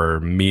or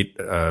meet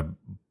a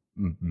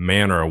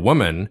man or a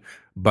woman,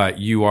 but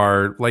you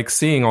are like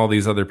seeing all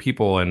these other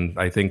people. And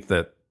I think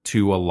that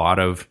to a lot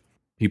of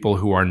people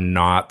who are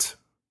not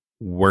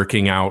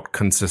working out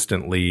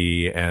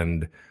consistently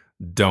and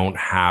don't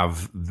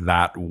have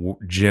that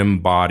gym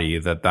body,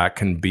 that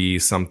can be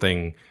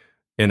something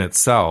in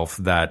itself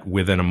that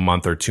within a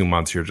month or 2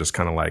 months, you're just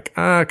kind of like,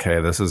 okay,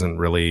 this isn't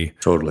really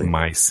totally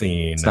my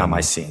scene. It's not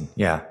my scene.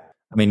 Yeah.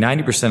 I mean,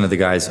 90% of the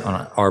guys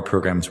on our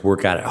programs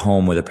work out at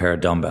home with a pair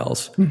of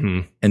dumbbells,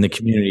 and the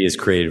community is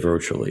created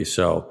virtually.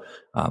 So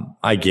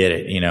I get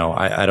it.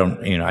 I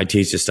don't, I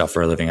teach this stuff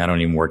for a living. I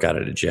don't even work out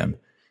at a gym.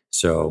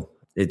 So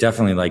it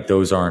definitely like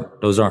those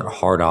aren't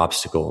hard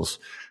obstacles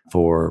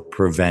for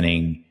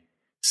preventing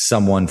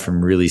someone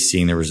from really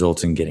seeing the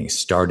results and getting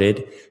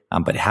started.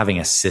 But having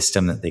a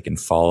system that they can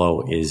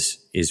follow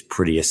is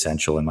pretty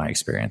essential in my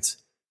experience.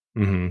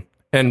 Mm-hmm.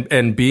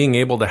 And being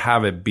able to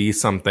have it be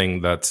something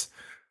that's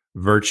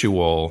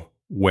virtual,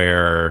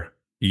 where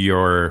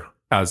you're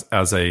as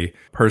a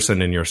person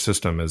in your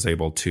system is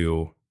able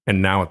to,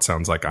 and now it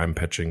sounds like I'm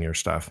pitching your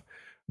stuff,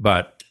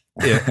 but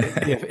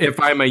if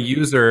I'm a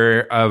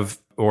user of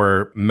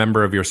or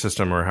member of your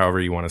system, or however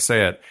you want to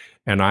say it,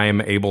 and I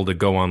am able to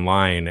go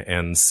online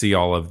and see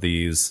all of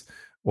these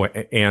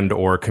and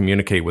or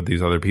communicate with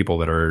these other people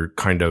that are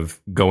kind of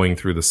going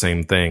through the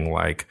same thing,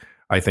 like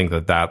I think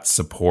that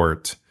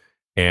support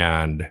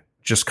and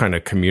just kind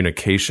of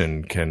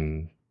communication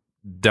can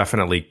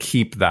definitely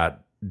keep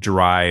that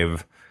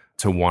drive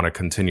to want to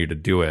continue to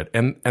do it.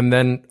 And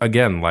then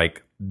again,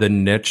 like the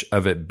niche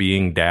of it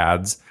being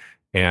dads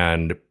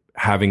and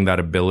having that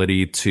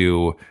ability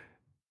to,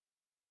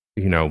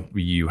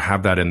 you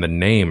have that in the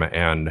name,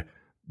 and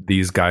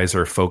these guys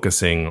are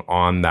focusing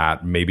on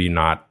that, maybe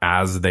not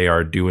as they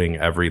are doing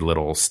every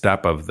little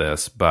step of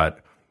this,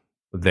 but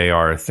they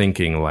are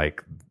thinking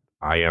like,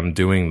 I am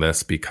doing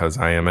this because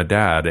I am a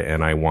dad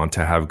and I want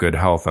to have good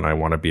health and I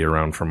want to be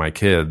around for my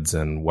kids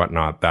and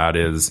whatnot. That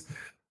is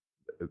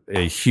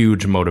a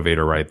huge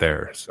motivator right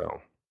there.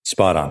 So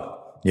spot on.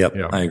 Yep.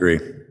 Yeah. I agree.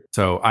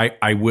 So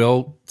I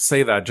will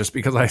say that just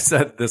because I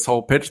said this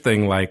whole pitch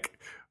thing, like,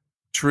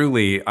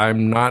 truly,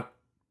 I'm not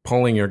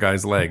pulling your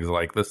guys' legs.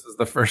 Like, this is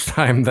the first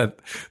time that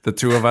the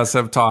two of us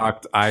have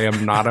talked. I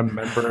am not a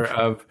member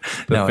of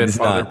the Fit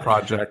Father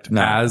Project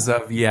as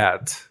of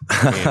yet.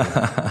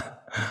 I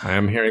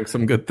am hearing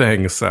some good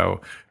things.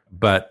 So,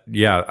 but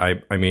yeah,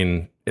 I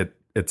mean,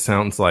 it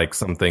sounds like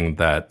something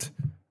that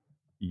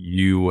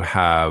you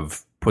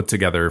have put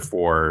together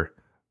for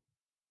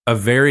a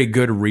very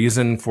good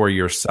reason for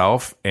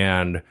yourself,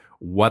 and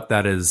what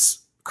that is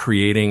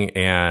creating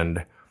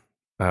and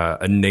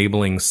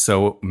enabling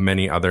so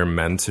many other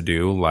men to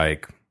do.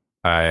 Like,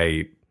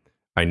 I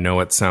know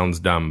it sounds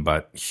dumb,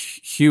 but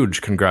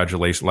huge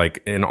congratulations.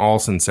 Like, in all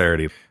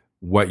sincerity,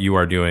 what you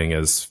are doing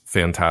is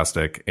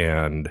fantastic.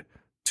 And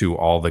to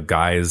all the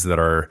guys that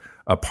are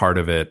a part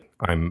of it,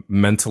 I'm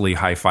mentally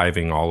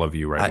high-fiving all of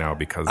you right now,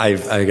 because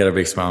I got a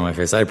big smile on my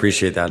face. I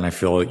appreciate that. And I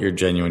feel your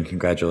genuine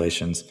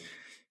congratulations.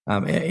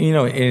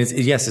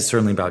 Yes, it's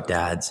certainly about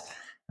dads.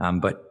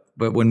 But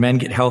when men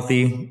get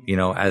healthy,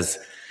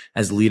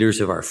 as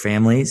leaders of our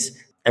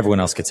families, everyone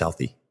else gets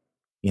healthy,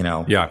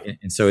 Yeah.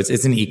 And so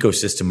it's an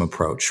ecosystem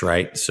approach,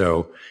 right?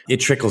 So it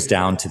trickles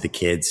down to the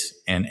kids.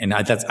 And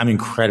I'm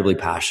incredibly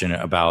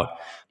passionate about,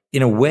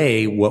 in a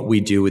way, what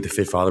we do with the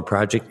Fit Father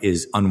Project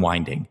is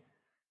unwinding.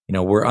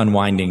 We're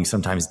unwinding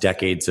sometimes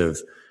decades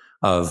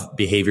of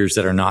behaviors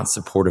that are not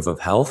supportive of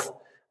health.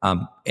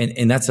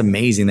 And that's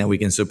amazing that we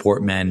can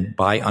support men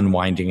by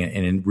unwinding it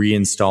and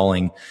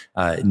reinstalling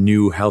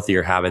new,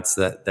 healthier habits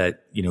that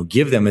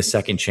give them a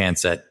second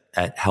chance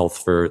at health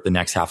for the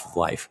next half of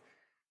life.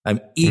 I'm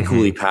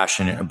equally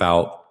passionate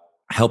about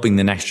helping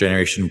the next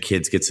generation of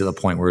kids get to the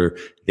point where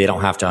they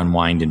don't have to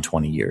unwind in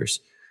 20 years,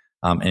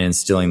 and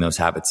instilling those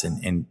habits.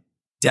 And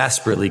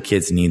desperately,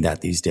 kids need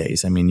that these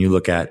days. I mean, you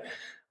look at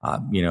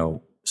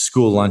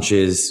school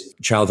lunches,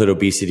 childhood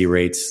obesity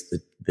rates,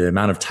 the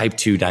amount of type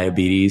 2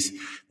 diabetes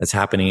that's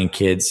happening in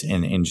kids,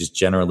 and just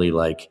generally,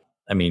 like,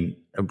 I mean,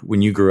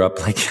 when you grew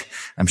up, like,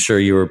 I'm sure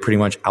you were pretty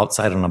much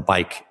outside on a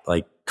bike,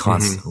 like,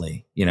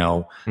 constantly,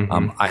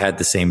 I had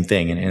the same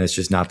thing, and it's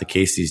just not the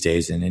case these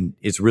days. And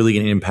it's really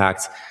going to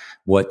impact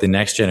what the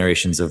next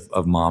generations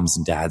of moms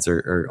and dads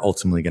are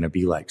ultimately going to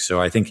be like. So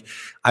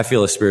I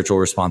feel a spiritual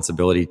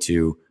responsibility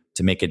to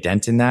make a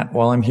dent in that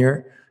while I'm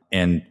here.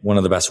 And one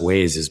of the best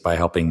ways is by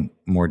helping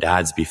more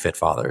dads be fit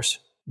fathers.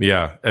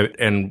 Yeah.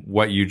 And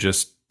what you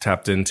just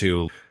tapped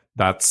into,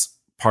 that's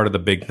part of the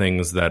big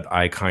things that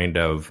I kind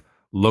of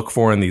look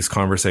for in these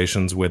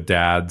conversations with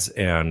dads,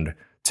 and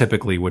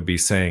typically would be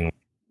saying,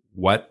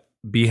 what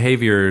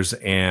behaviors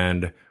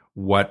and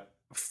what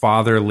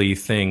fatherly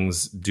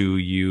things do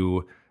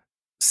you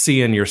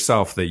see in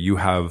yourself that you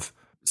have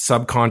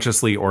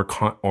subconsciously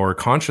or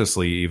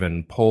consciously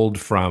even pulled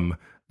from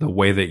the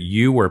way that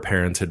you were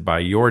parented by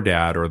your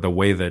dad, or the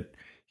way that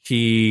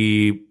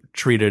he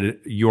treated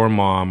your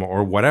mom,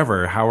 or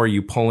whatever? How are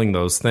you pulling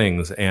those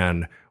things?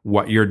 And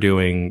what you're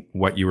doing,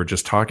 what you were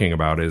just talking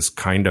about, is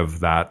kind of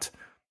that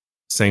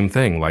same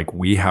thing. Like,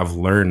 we have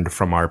learned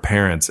from our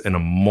parents in a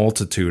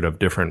multitude of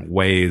different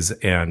ways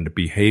and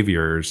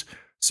behaviors.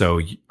 So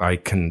I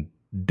can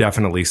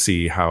definitely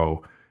see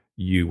how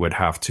you would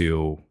have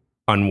to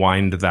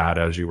unwind that,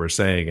 as you were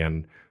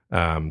saying,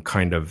 and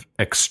kind of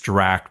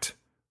extract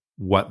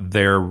what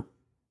their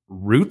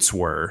roots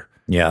were,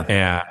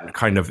 and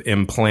kind of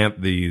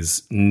implant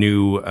these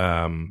new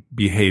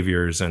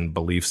behaviors and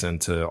beliefs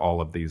into all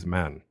of these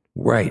men.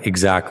 Right,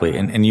 exactly.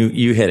 And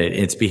you hit it.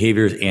 It's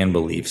behaviors and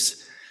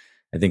beliefs.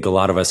 I think a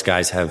lot of us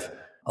guys have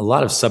a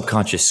lot of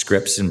subconscious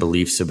scripts and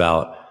beliefs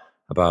about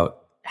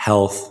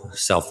health,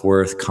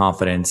 self-worth,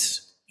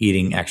 confidence,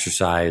 eating,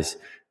 exercise,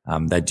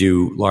 that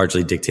do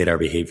largely dictate our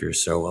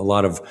behaviors. So a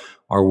lot of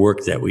our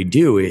work that we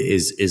do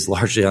is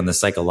largely on the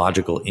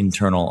psychological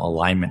internal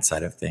alignment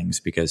side of things,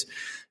 because,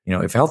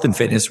 if health and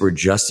fitness were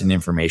just an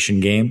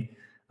information game,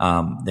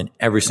 then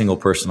every single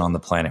person on the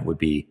planet would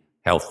be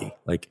healthy.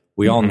 Like,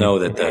 we all know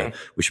that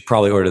we should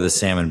probably order the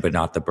salmon, but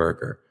not the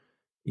burger.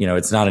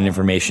 It's not an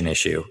information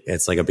issue.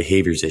 It's like a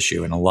behaviors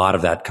issue. And a lot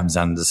of that comes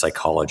down to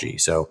psychology.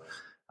 So,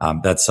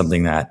 that's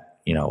something that,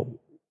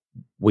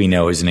 we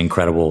know is an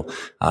incredible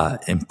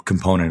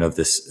component of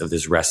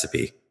this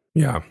recipe.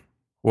 Yeah.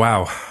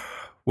 Wow.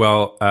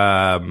 Well,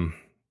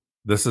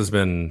 this has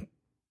been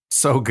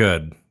so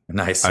good.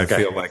 Nice.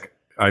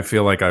 I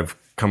feel like I've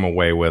come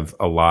away with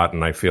a lot,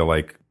 and I feel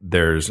like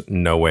there's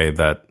no way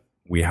that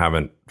we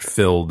haven't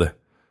filled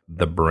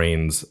the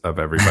brains of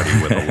everybody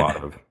with a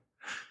lot of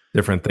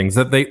different things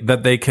that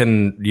they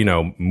can,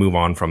 move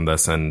on from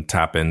this and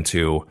tap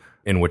into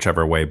in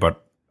whichever way.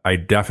 But I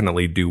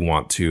definitely do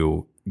want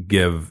to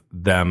give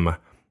them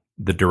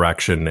the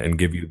direction and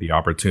give you the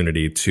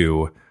opportunity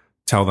to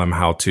tell them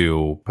how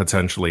to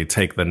potentially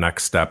take the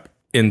next step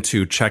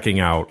into checking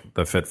out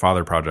the Fit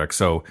Father Project.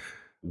 So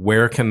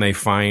where can they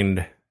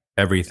find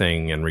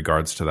everything in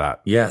regards to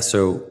that? Yeah.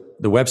 So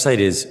the website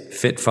is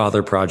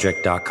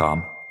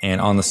fitfatherproject.com.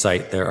 And on the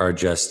site, there are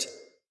just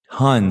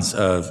tons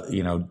of,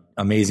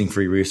 amazing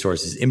free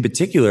resources. In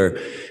particular,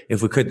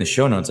 if we could in the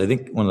show notes, I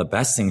think one of the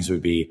best things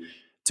would be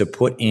to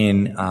put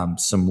in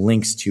some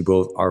links to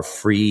both our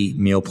free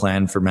meal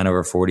plan for men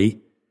over 40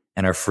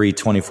 and our free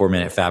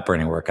 24-minute fat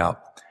burning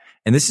workout.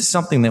 And this is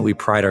something that we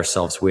pride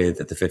ourselves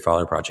with at the Fit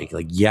Father Project.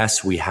 Like,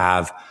 yes, we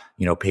have,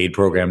 paid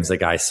programs that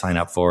guys sign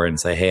up for and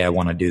say, hey, I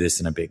want to do this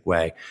in a big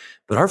way.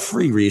 But our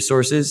free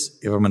resources,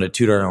 if I'm going to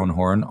toot our own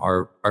horn,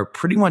 are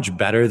pretty much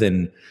better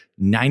than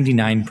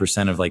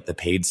 99% of like the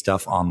paid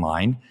stuff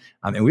online.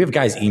 And we have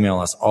guys email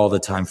us all the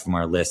time from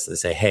our list that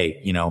say,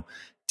 hey,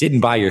 didn't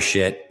buy your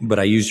shit, but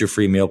I used your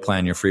free meal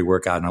plan, your free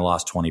workout, and I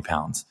lost 20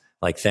 pounds.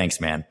 Like, thanks,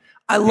 man.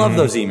 I love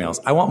those emails.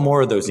 I want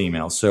more of those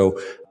emails.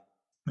 So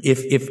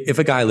if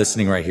a guy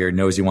listening right here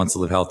knows he wants to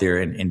live healthier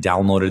and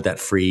downloaded that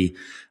free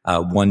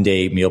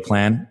 1-day meal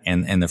plan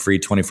and the free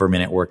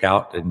 24-minute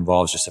workout, it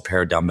involves just a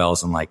pair of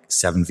dumbbells and like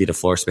 7 feet of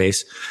floor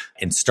space,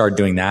 and start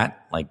doing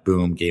that, like,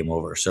 boom, game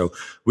over. So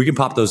we can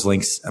pop those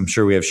links. I'm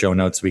sure we have show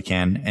notes we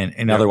can.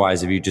 And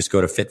otherwise, if you just go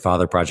to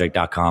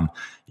fitfatherproject.com,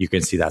 you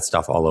can see that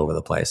stuff all over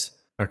the place.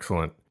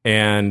 Excellent.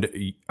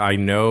 And I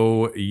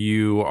know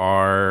you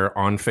are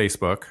on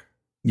Facebook.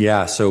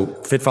 Yeah. So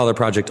Fit Father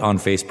Project on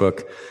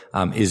Facebook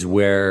is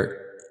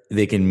where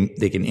they can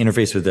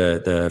interface with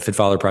the Fit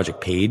Father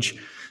Project page.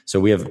 So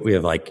we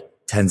have like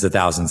tens of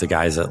thousands of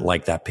guys that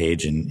like that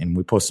page, and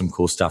we post some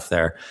cool stuff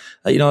there.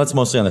 It's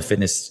mostly on the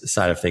fitness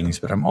side of things,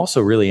 but I'm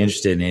also really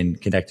interested in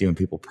connecting with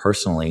people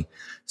personally.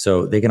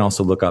 So they can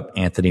also look up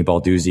Anthony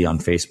Balduzzi on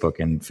Facebook,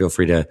 and feel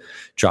free to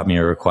drop me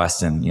a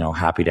request, and,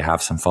 happy to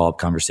have some follow-up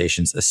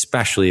conversations,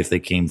 especially if they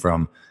came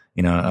from,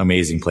 an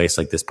amazing place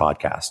like this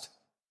podcast.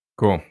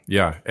 Cool.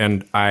 Yeah.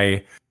 And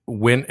I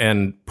went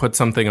and put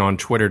something on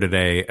Twitter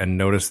today and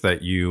noticed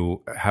that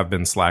you have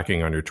been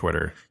slacking on your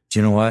Twitter. Do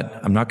you know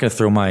what? I'm not going to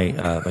throw my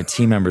my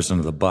team members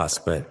under the bus,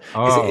 but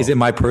is it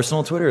my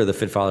personal Twitter or the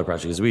Fit Father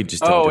Project? Because we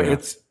just don't do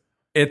it.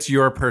 It's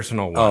your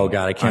personal one. Oh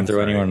God, I can't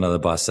throw anyone under the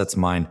bus. That's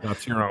mine.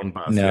 That's your own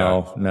bus.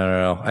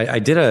 No. I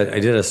did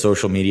a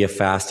social media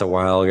fast a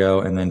while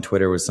ago, and then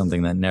Twitter was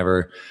something that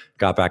never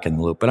got back in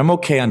the loop. But I'm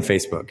okay on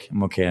Facebook.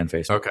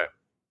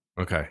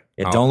 Okay.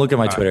 Yeah, don't look at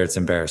my Twitter. It's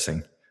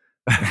embarrassing.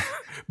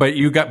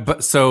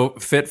 But so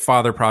Fit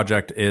Father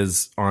Project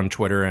is on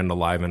Twitter and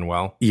alive and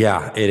well.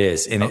 Yeah, it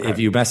is. And if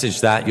you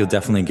message that, you'll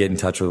definitely get in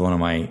touch with one of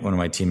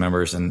my team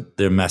members, and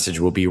their message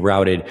will be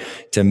routed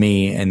to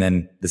me. And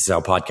then this is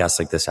how podcasts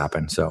like this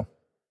happen. So.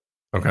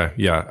 Okay.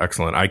 Yeah.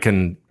 Excellent. I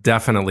can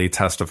definitely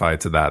testify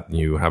to that.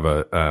 You have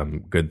a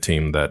good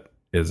team that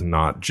is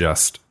not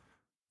just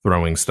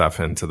throwing stuff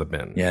into the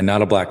bin. Yeah.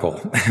 Not a black hole.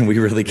 We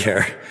really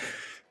care.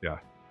 Yeah.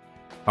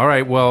 All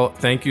right. Well,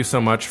 thank you so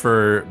much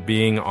for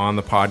being on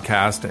the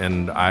podcast.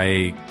 And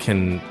I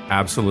can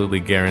absolutely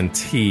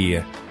guarantee,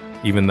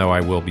 even though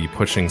I will be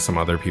pushing some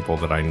other people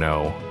that I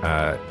know,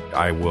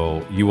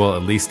 you will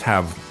at least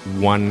have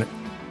one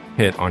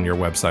hit on your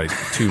website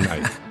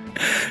tonight.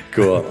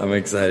 Cool. I'm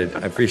excited.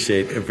 I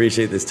appreciate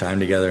this time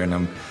together. And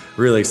I'm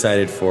really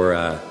excited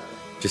for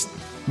just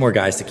more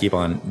guys to keep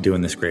on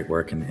doing this great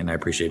work. And I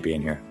appreciate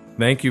being here.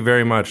 Thank you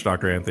very much,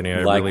 Dr. Anthony. I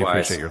really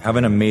appreciate your time. Have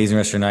an amazing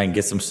rest of your night and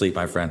get some sleep,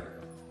 my friend.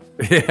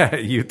 Yeah,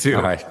 you too.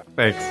 All right.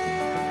 Thanks.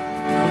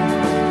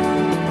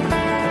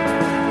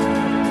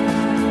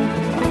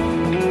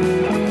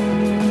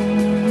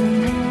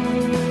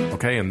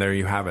 Okay, and there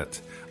you have it.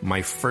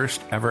 My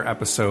first ever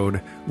episode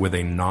with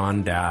a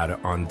non-dad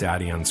on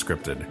Daddy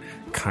Unscripted.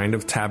 Kind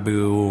of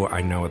taboo.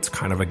 I know it's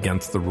kind of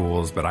against the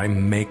rules, but I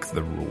make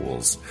the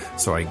rules.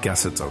 So I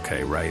guess it's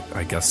okay, right?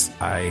 I guess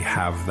I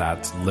have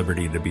that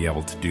liberty to be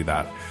able to do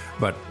that.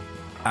 But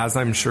as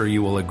I'm sure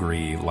you will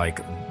agree,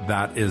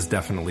 that is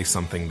definitely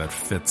something that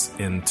fits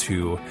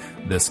into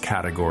this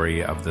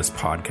category of this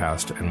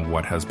podcast and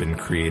what has been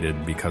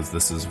created, because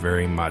this is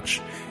very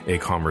much a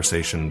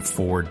conversation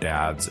for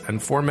dads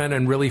and for men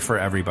and really for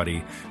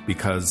everybody,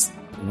 because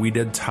we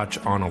did touch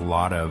on a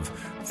lot of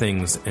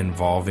things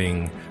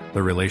involving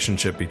the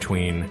relationship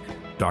between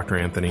Dr.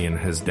 Anthony and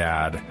his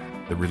dad,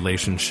 the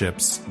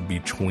relationships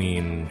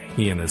between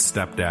he and his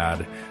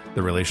stepdad,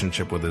 the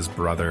relationship with his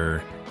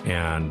brother,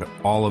 and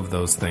all of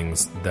those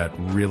things that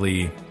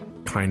really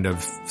kind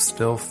of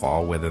still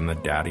fall within the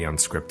Daddy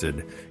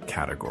Unscripted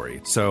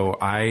category. So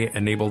I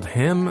enabled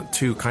him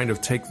to kind of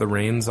take the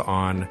reins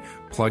on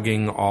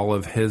plugging all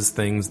of his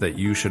things that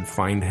you should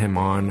find him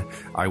on.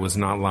 I was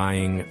not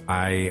lying.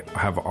 I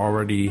have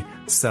already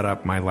set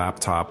up my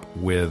laptop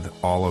with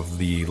all of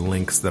the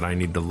links that I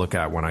need to look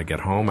at when I get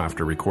home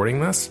after recording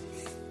this.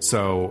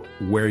 So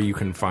where you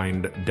can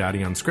find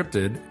Daddy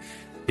Unscripted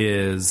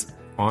is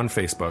on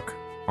Facebook,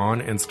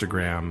 on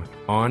Instagram,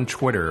 on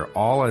Twitter,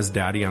 all as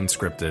Daddy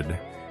Unscripted.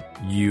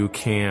 You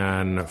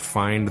can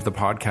find the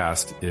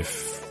podcast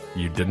if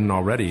you didn't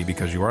already,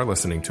 because you are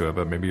listening to it,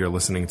 but maybe you're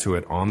listening to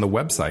it on the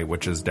website,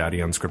 which is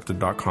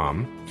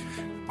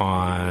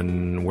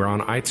daddyunscripted.com. We're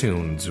on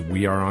iTunes.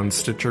 We are on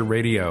Stitcher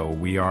Radio.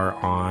 We are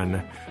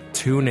on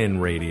TuneIn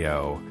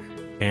Radio.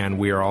 And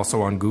we are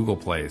also on Google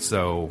Play.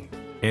 So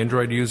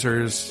Android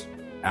users,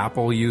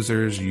 Apple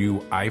users,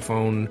 you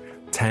iPhone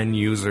 10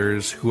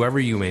 users, whoever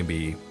you may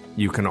be,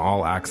 you can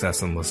all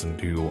access and listen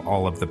to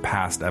all of the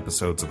past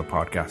episodes of the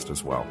podcast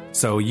as well.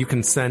 So you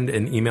can send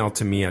an email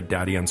to me at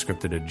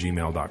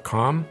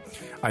daddyunscripted@gmail.com.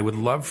 I would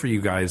love for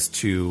you guys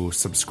to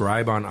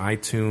subscribe on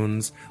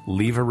iTunes,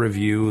 leave a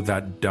review.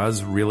 That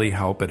does really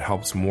help. It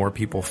helps more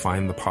people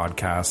find the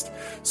podcast.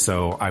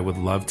 So I would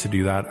love to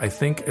do that. I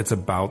think it's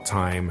about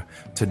time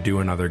to do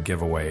another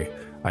giveaway.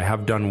 I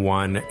have done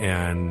one,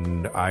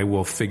 and I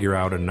will figure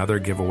out another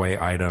giveaway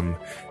item,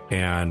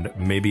 and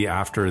maybe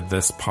after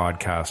this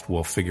podcast,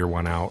 we'll figure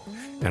one out.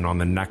 And on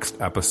the next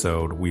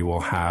episode, we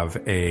will have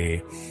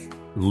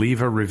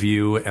leave a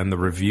review, and the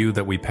review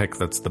that we pick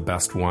that's the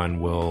best one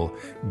will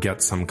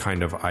get some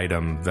kind of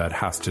item that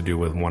has to do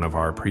with one of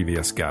our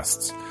previous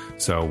guests.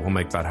 So we'll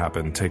make that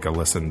happen. Take a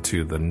listen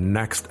to the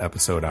next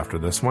episode after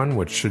this one,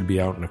 which should be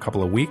out in a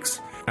couple of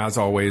weeks. As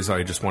always,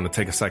 I just want to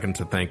take a second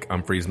to thank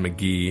Umphrey's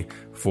McGee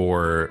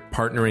for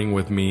partnering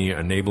with me,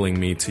 enabling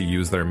me to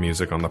use their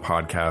music on the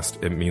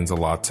podcast. It means a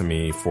lot to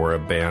me for a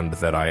band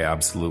that I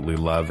absolutely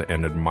love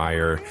and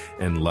admire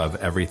and love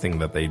everything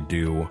that they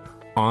do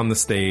on the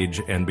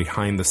stage and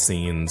behind the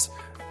scenes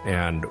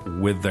and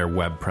with their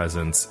web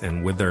presence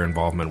and with their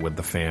involvement with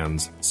the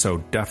fans. So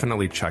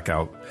definitely check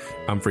out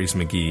Umphrey's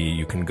McGee.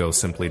 You can go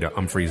simply to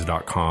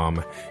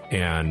umphreys.com.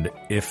 And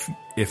if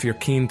you're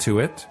keen to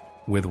it,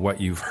 with what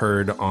you've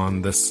heard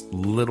on this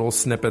little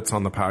snippets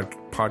on the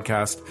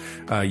podcast,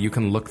 you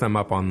can look them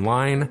up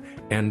online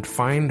and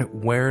find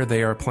where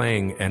they are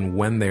playing and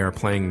when they are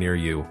playing near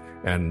you,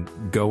 and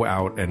go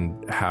out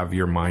and have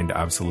your mind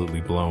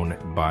absolutely blown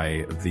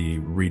by the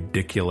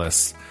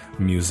ridiculous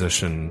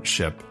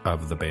musicianship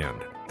of the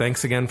band.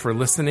 Thanks again for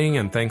listening,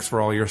 and thanks for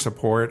all your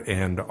support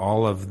and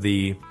all of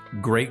the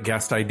great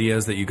guest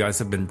ideas that you guys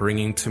have been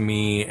bringing to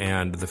me,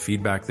 and the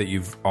feedback that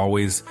you've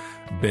always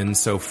been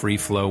so free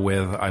flow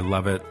with. I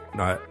love it.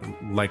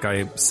 Like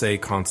I say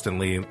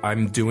constantly,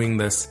 I'm doing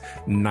this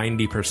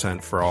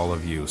 90% for all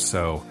of you.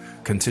 So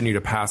continue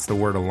to pass the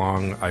word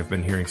along. I've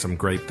been hearing some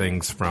great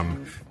things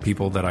from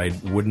people that I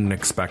wouldn't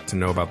expect to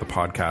know about the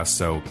podcast.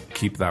 So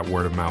keep that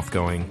word of mouth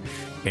going,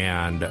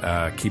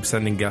 and keep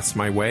sending guests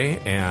my way,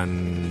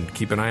 and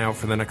keep an eye out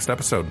for the next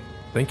episode.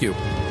 Thank you.